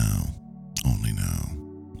 And I'm only now,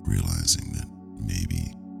 realizing that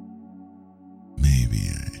maybe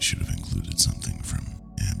I should have included something from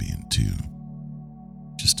Ambient 2,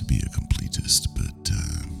 just to be a completist, but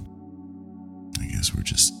I guess we're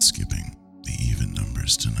just skipping the even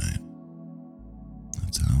numbers tonight.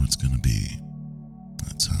 That's how it's gonna be.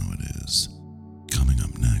 That's how it is. Coming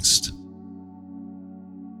up next,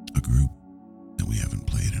 a group that we haven't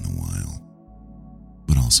played in a while,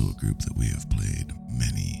 but also a group that we have played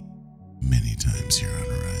many, many times here on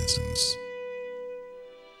Horizons.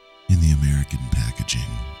 In the American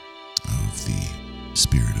packaging of the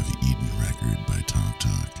Spirit of Eden record by Talk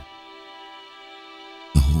Talk,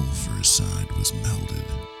 the whole first side was melded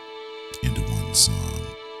into one song.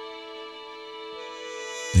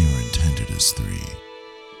 They were intended as 3,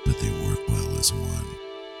 but they work well as one.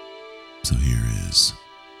 So here is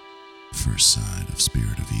first side of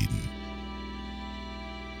Spirit of Eden.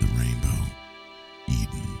 The Rainbow,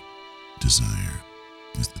 Eden, Desire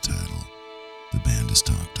is the title. The band is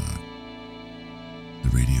Talk Talk. The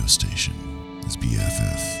radio station is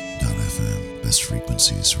BFF.FM, best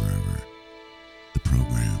frequencies forever. The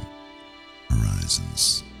program,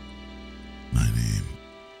 Horizons. My name,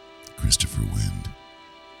 Christopher Wind.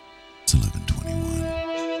 It's 11:21.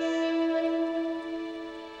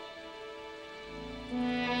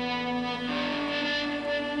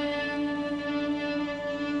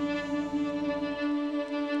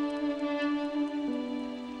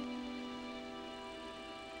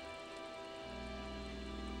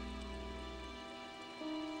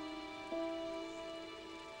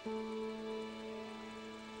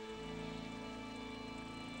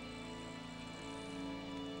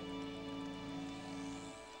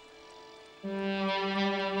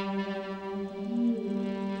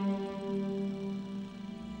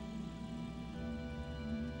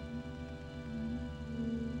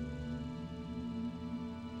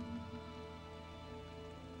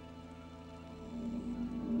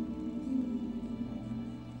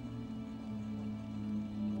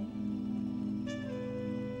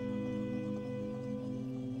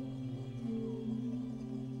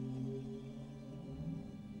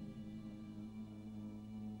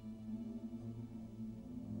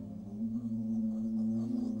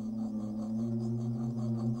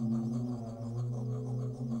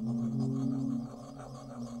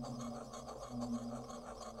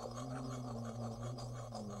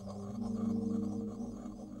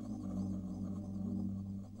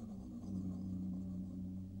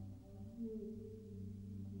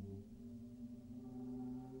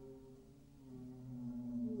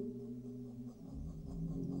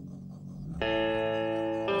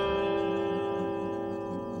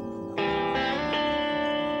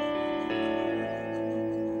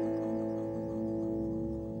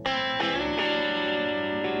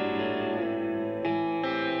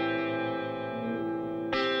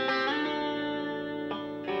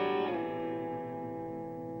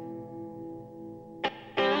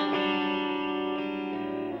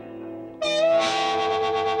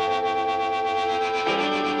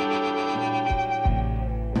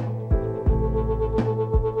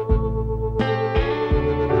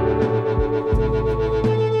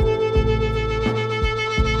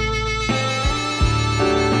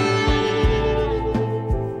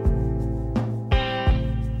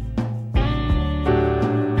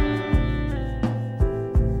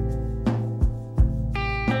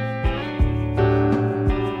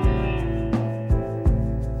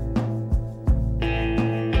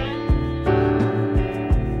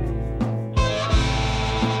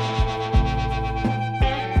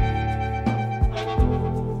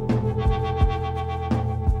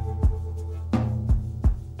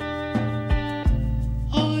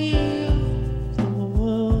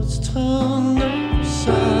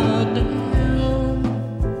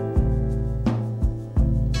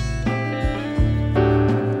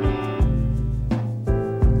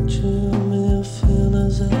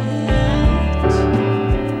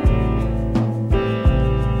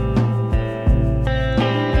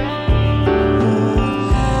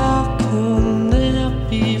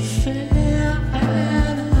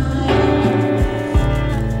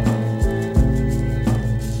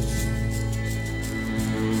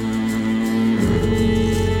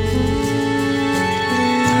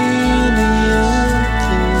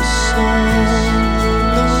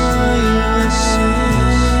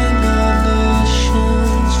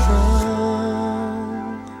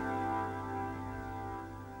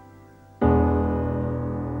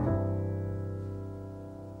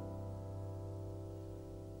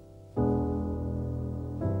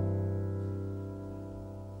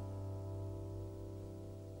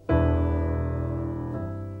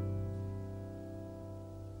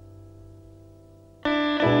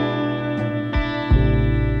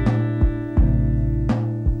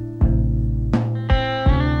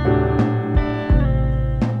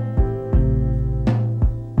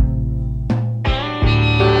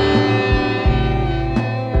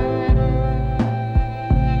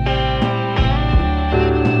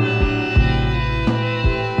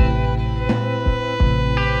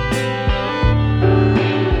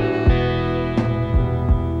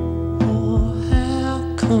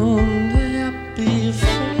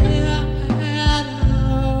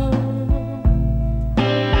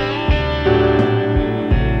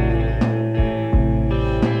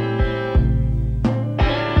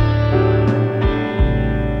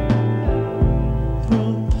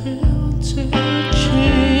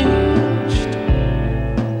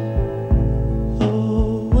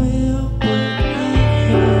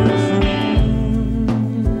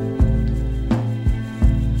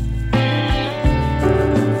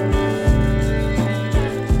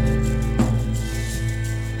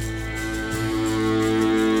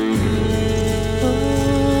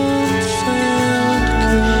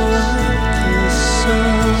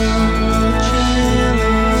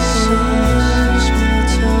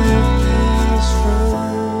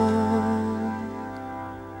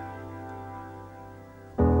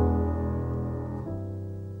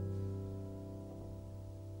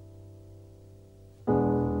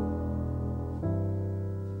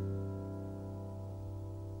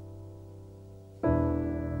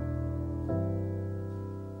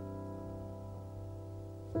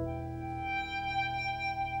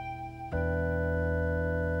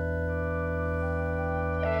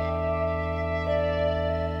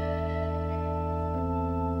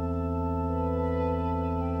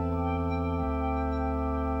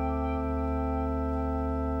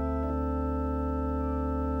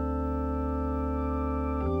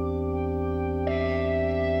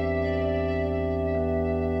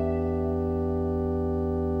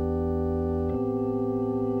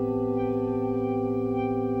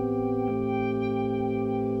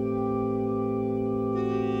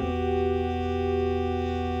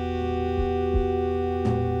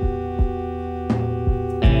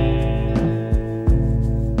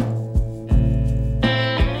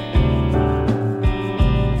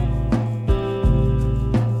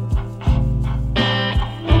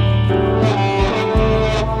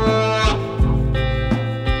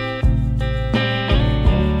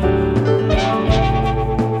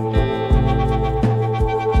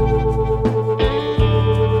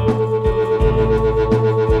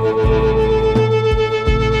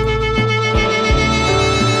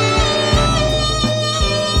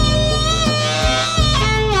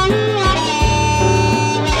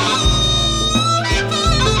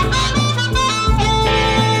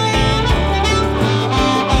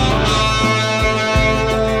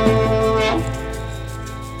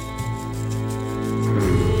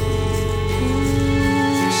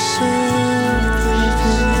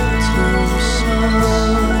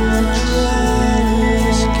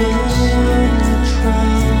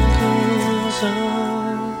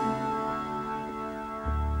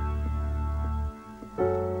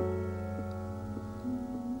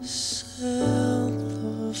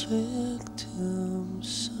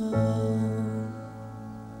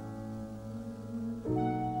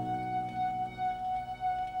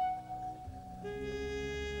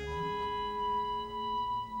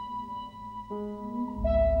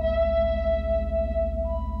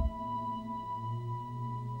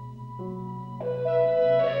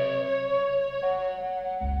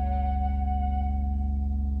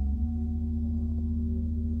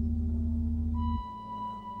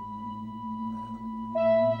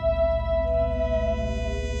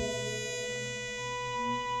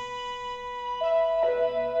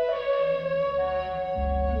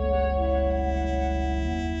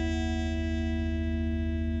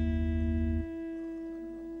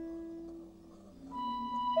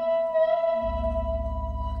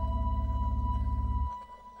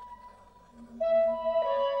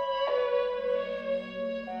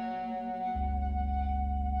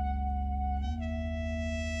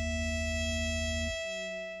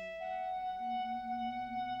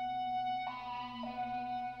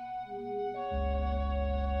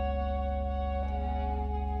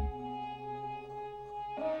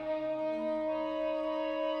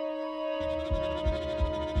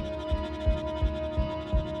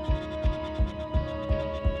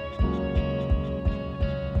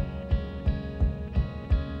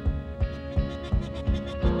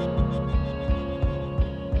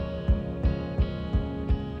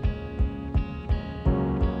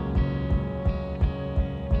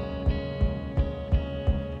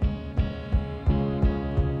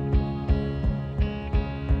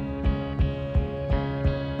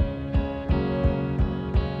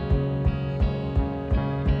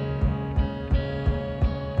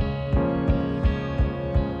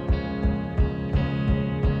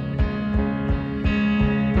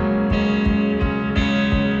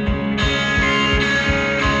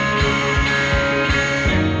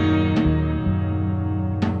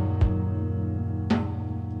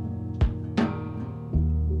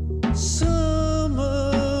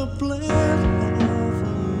 Summer blend of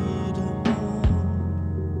it all.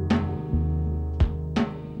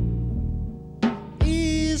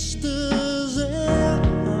 Easter's air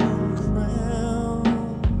and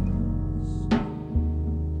crowns.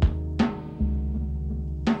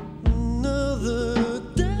 Another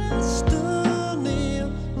destiny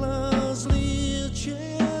lies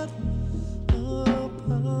legion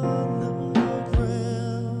upon the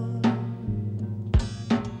ground.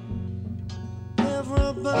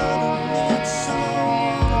 Everybody needs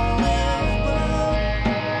someone to live by.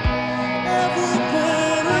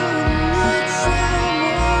 Everybody needs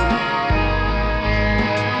someone.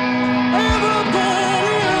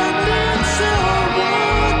 Everybody needs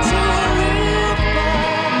someone to live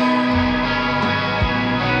by.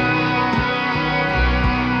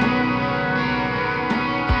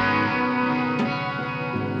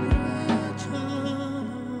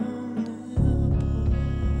 Return to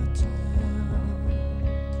Newport Town.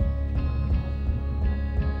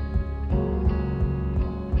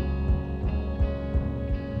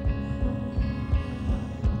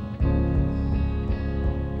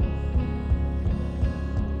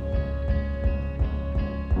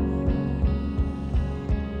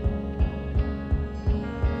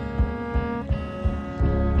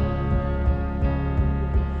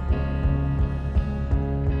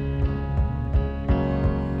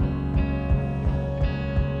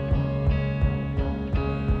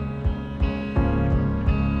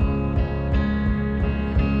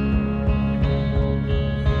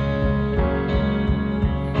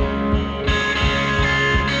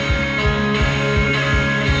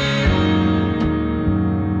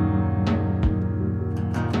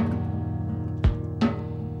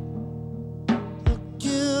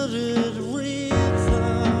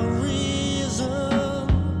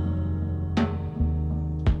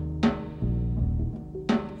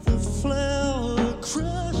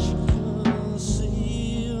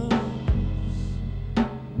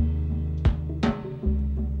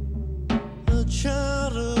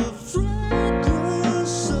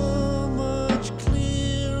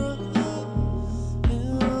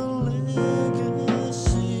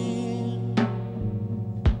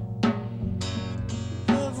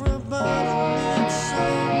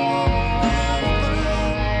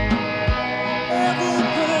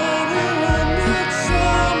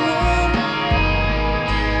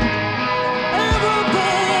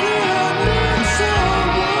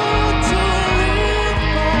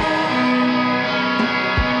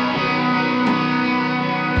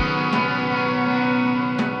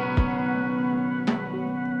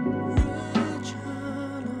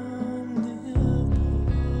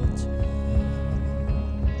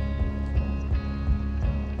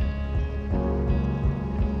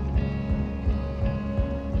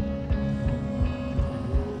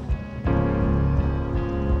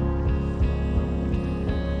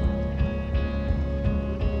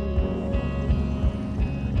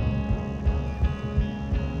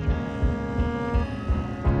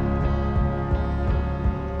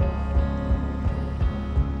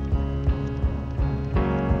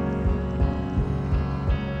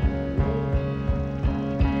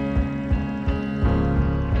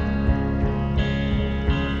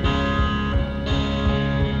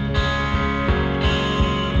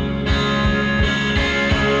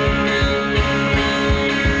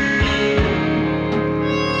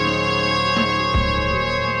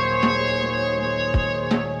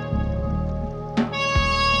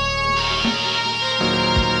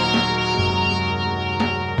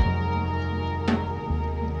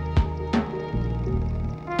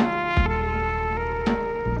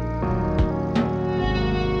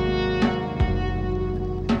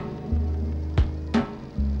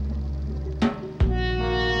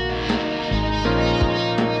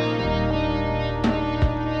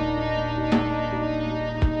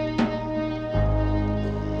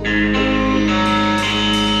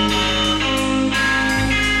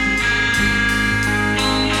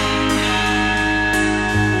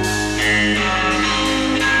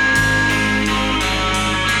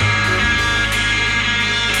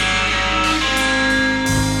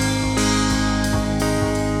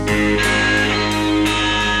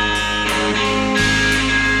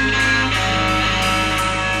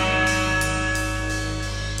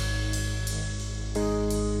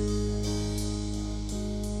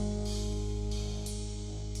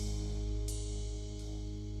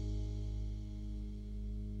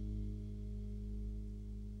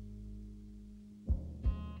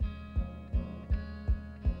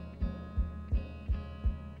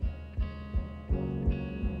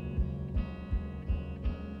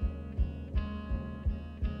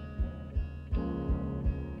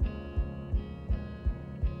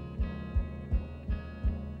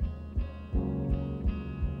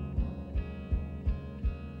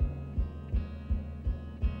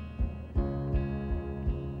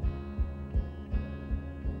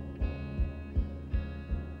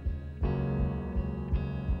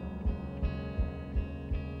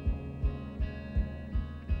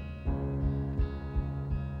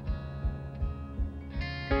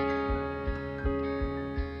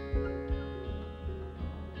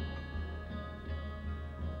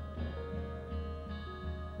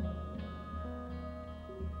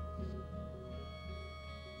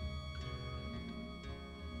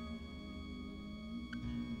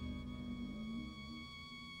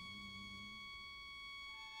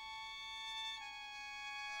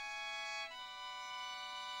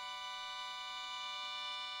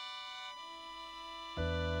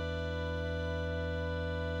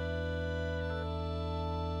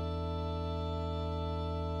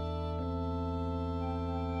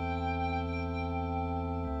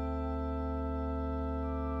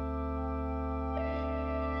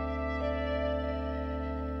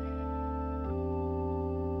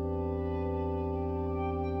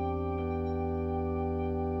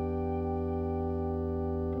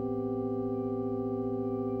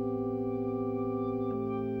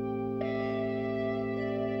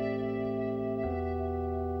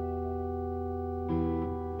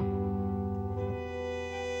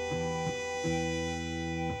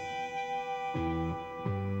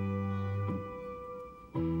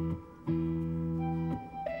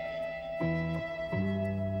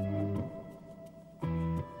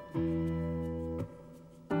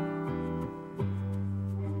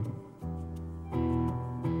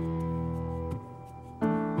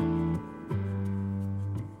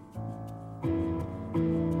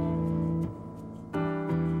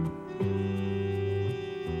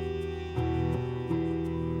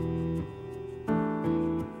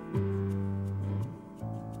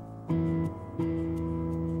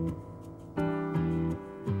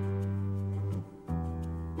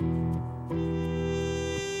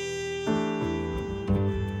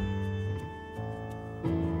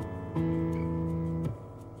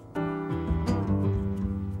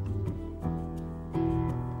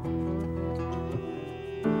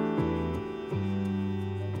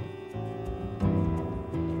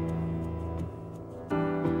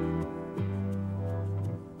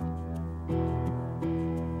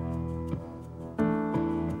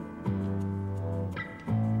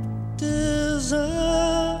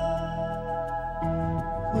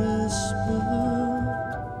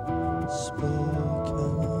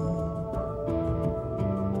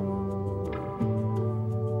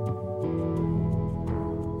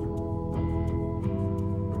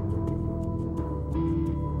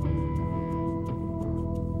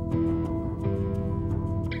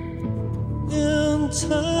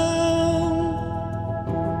 town,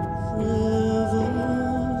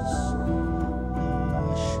 rivers,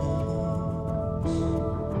 but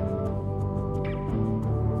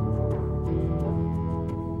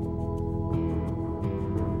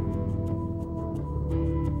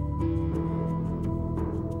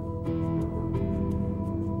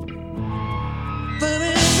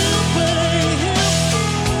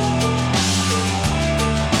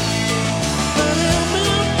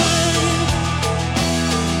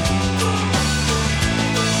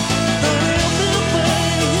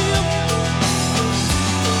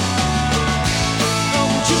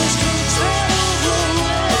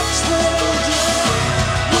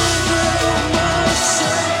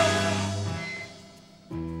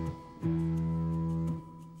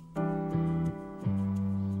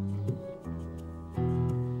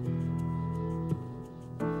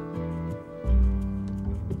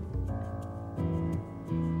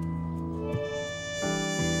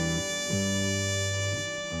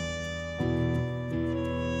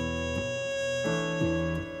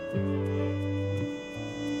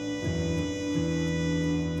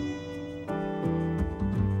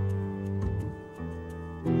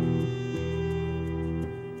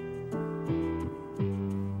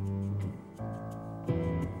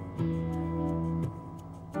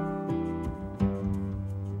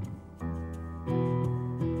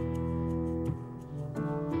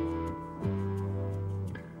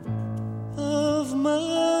of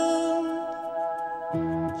mine,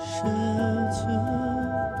 shelter,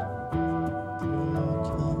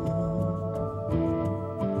 broken.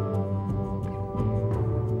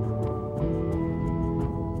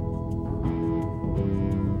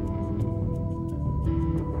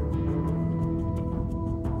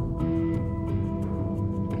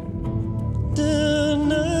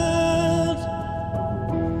 Denied,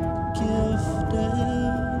 gifted,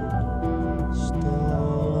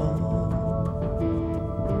 stolen.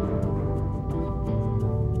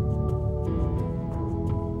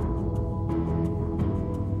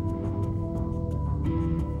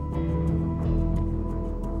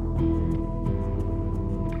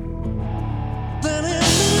 Let it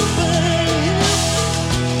be, babe.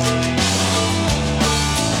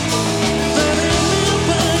 Let it be,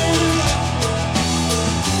 babe.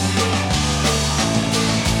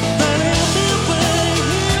 Let it be,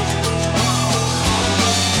 babe.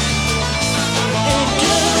 Ain't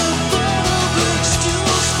got a better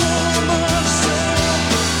excuse for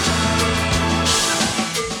myself.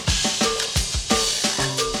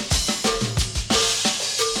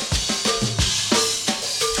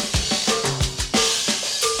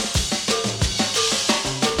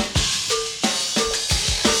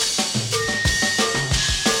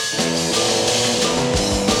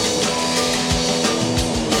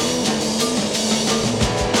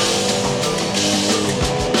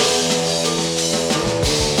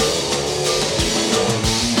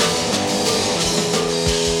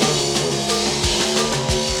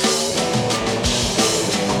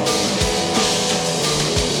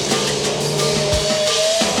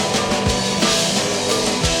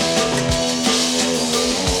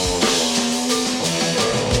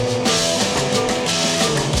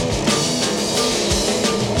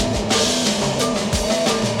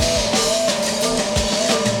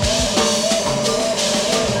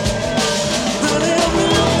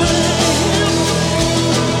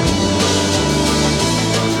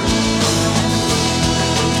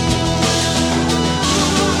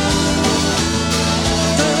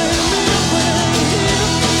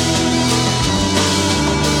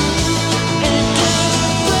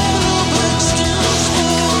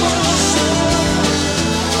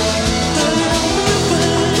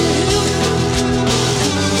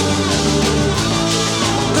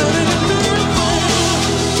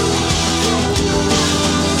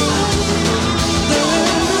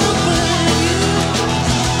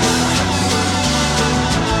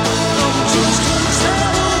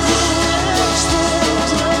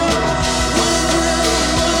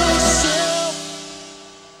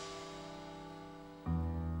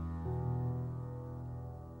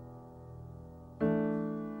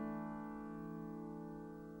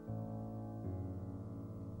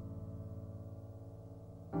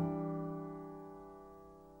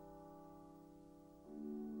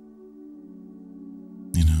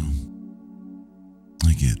 You know,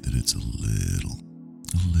 I get that it's a little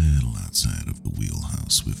outside of the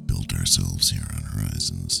wheelhouse we've built ourselves here on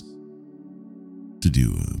Horizons to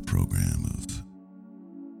do a program of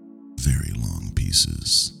very long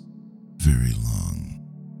pieces, very long,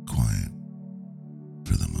 quiet,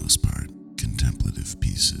 for the most part, contemplative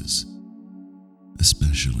pieces,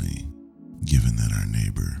 especially given that our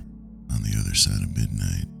neighbor on the other side of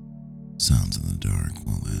midnight. Sounds in the dark,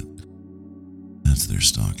 well, that's their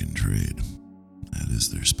stock in trade. That is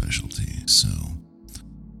their specialty, so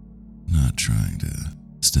not trying to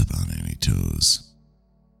step on any toes.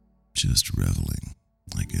 Just reveling,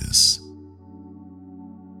 I guess,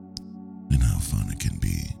 in how fun it can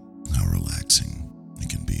be, how relaxing it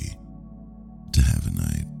can be to have a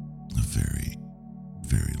night of very,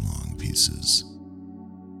 very long pieces.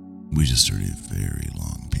 We just heard a very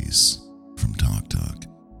long piece from Talk Talk,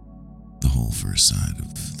 the whole first side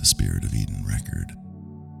of the Spirit of Eden record.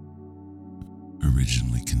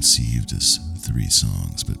 Originally conceived as 3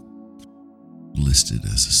 songs, but listed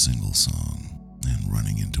as a single song and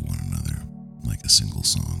running into one another like a single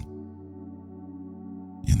song.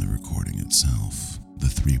 In the recording itself, the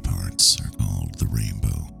 3 parts are called The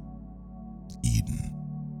Rainbow, Eden,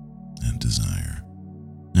 and Desire.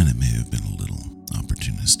 And it may have been a little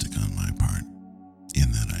opportunistic on my part,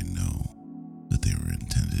 in that I know that they were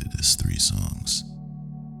intended as 3 songs.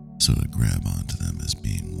 So to grab onto them as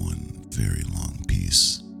being one very long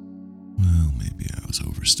piece, well, maybe I was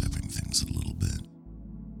overstepping things a little bit.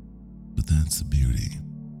 But that's the beauty,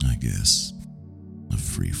 I guess, of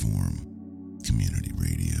freeform community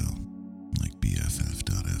radio like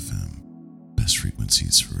BFF.FM. Best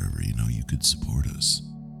frequencies forever. You know, you could support us.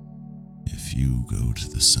 If you go to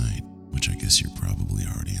the site, which I guess you're probably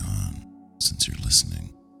already on since you're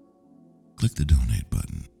listening, click the donate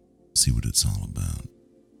button, see what it's all about.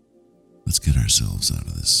 Let's get ourselves out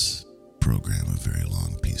of this program of very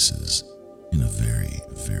long pieces in a very,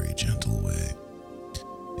 very gentle way.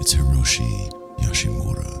 It's Hiroshi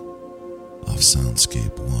Yoshimura off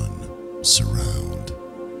Soundscape 1, Surround.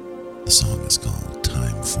 The song is called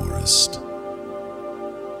Time Forest.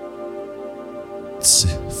 It's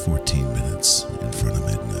 14 minutes in front of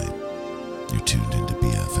midnight. You're tuned into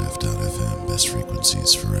BFF.FM, best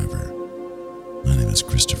frequencies forever. My name is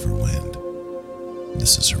Christopher Wind.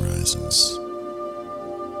 This is Horizons.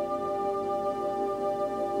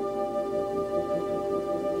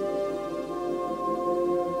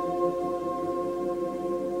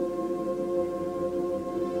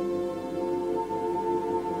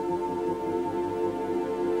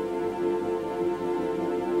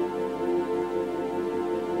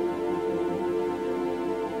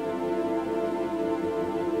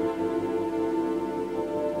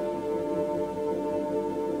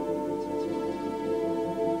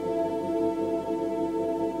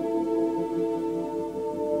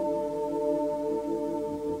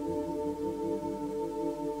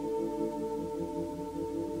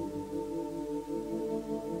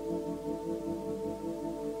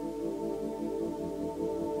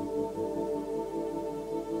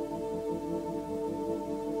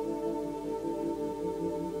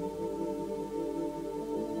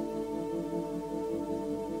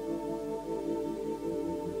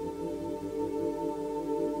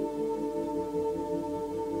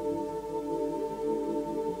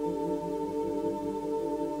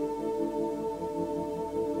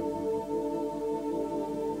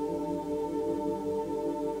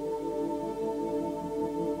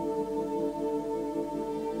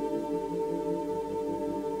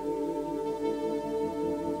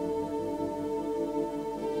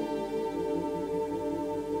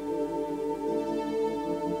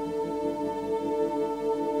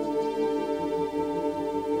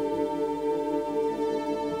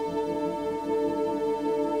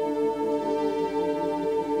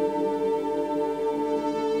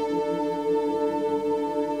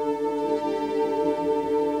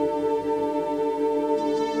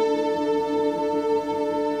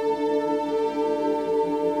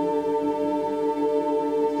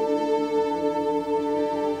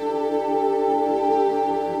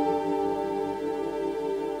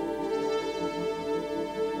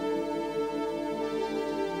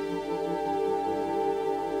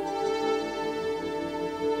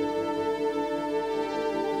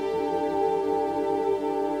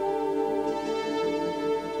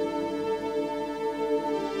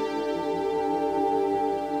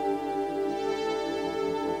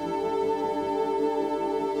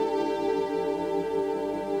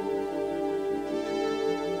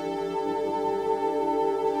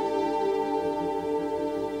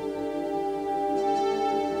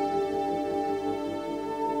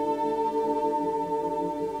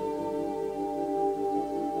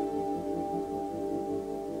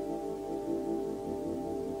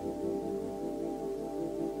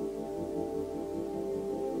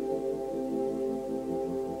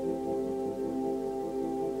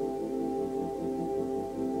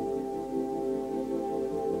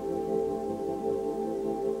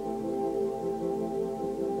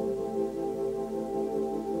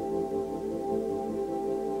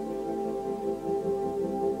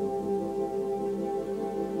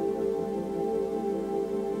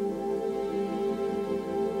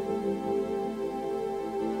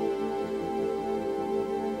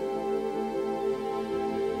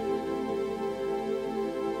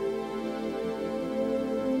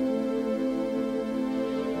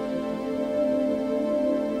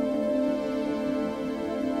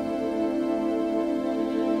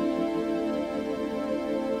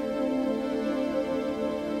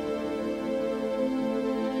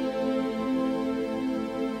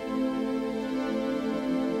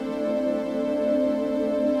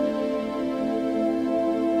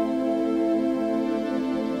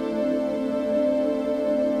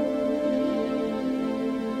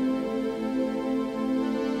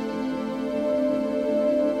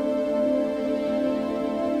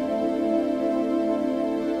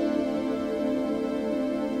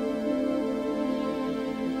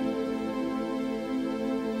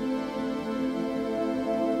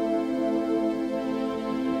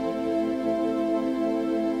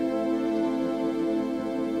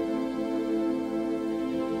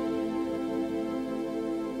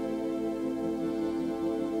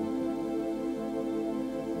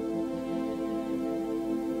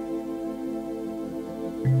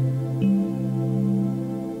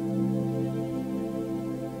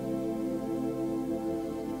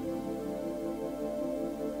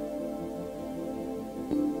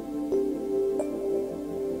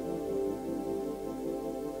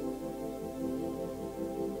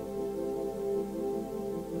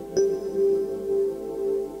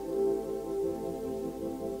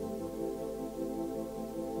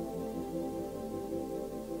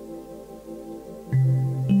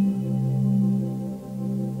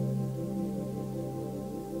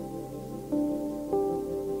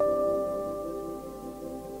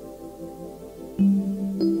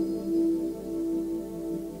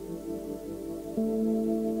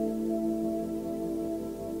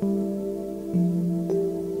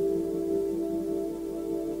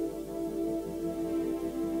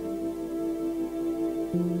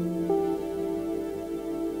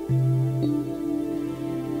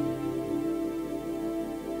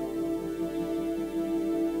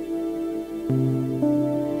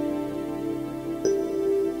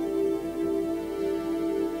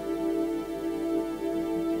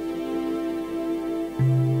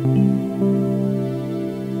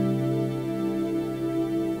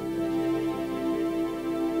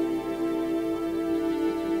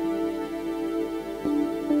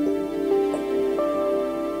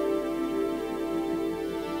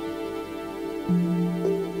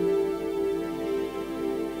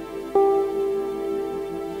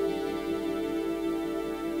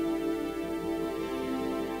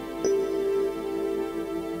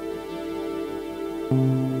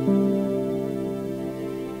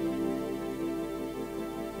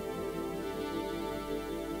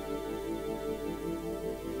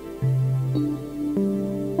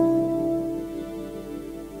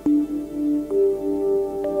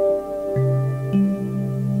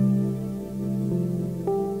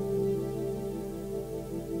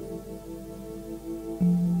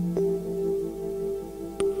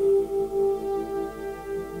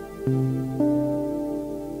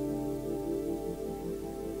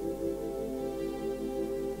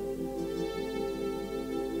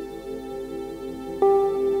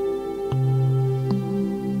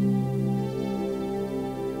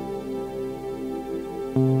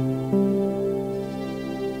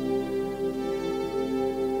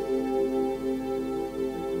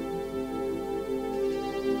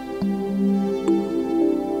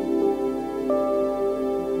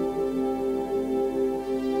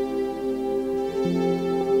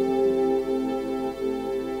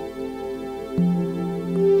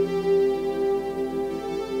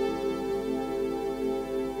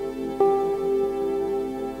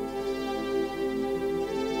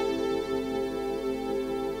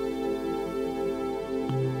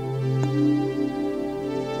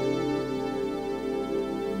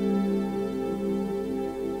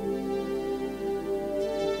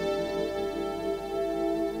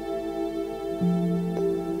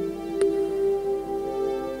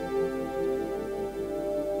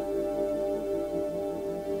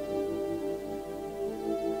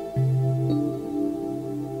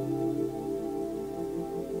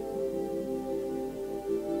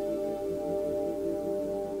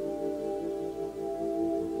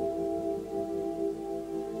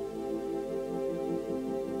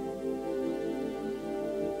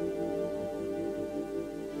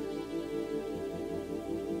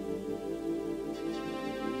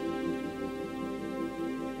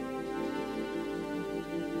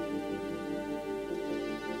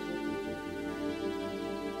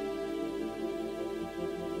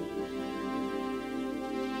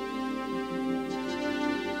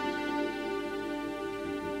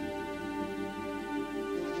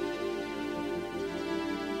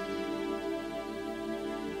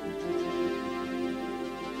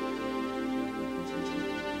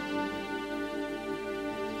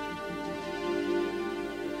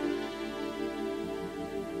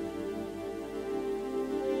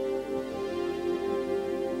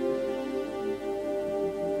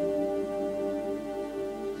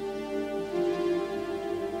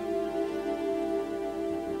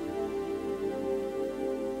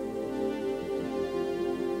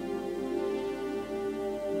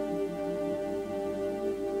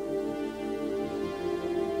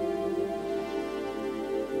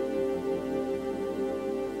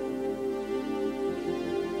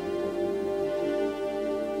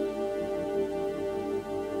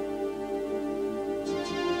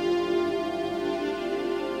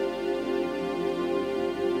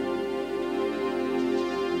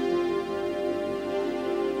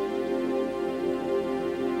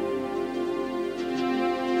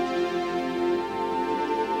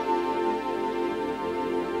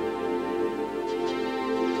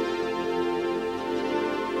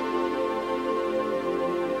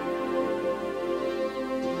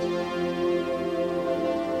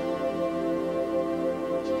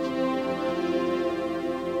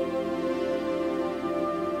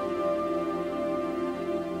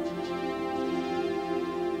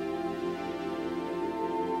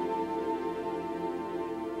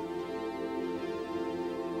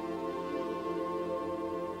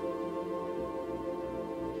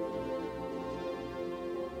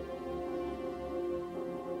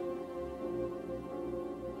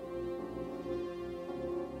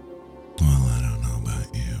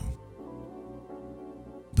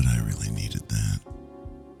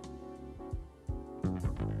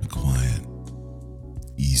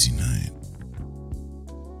 easy night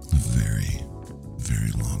of very,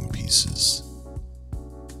 very long pieces.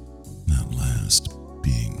 That last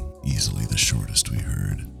being easily the shortest we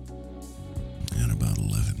heard, at about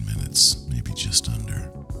 11 minutes, maybe just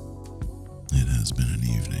under. It has been an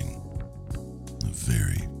evening,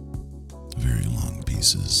 very, very long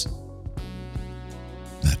pieces.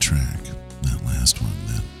 That track, that last one,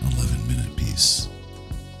 that 11-minute piece,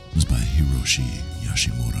 was by Hiroshi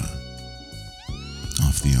Yoshimura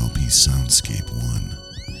off the LP Soundscape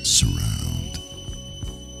 1, Surround.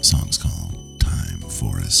 The song's called Time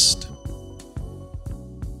Forest.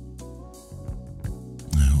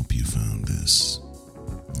 I hope you found this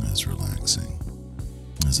as relaxing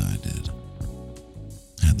as I did.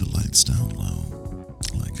 Had the lights down low,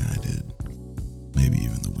 like I did. Maybe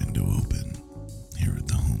even the window open here at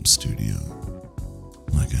the home studio,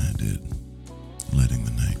 like I did. Letting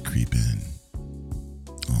the night creep in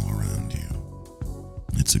all around you.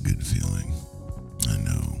 It's a good feeling. I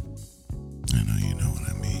know you know what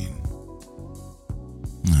I mean.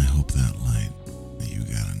 I hope that light that you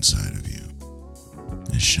got inside of you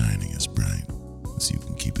is shining as bright as you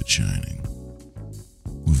can keep it shining.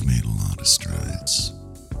 We've made a lot of strides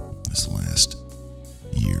this last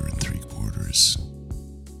year and 3/4,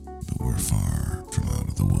 but we're far from out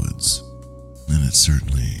of the woods, and it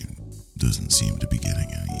certainly doesn't seem to be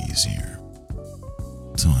getting any easier.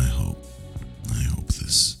 So I hope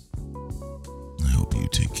you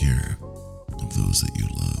take care of those that you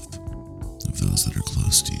love, of those that are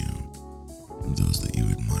close to you, of those that you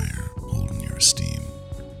admire, hold in your esteem.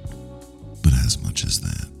 But as much as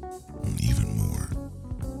that, and even more,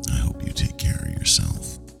 I hope you take care of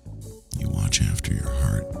yourself. You watch after your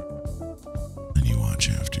heart, and you watch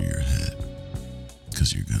after your head,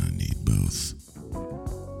 because you're gonna need both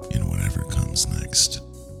in whatever comes next,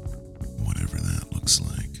 whatever that looks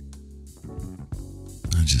like.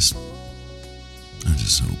 I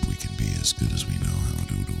just hope we can be as good as we know how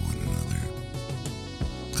to one another,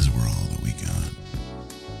 because we're all that we got.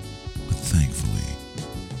 But thankfully,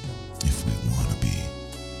 if we want to be,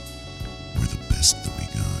 we're the best that we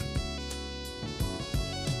got.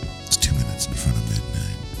 It's 2 minutes in front of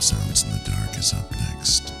midnight. Sounds in the Dark is up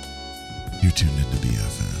next. You're tuned into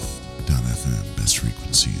BFF.FM, best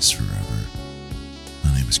frequencies forever.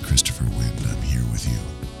 My name is Christopher Wind. I'm here with you.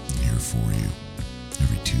 I'm here for you.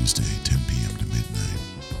 Every Tuesday, 10 p.m. to midnight.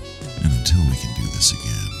 And until we can do this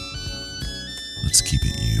again, let's keep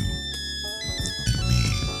it you.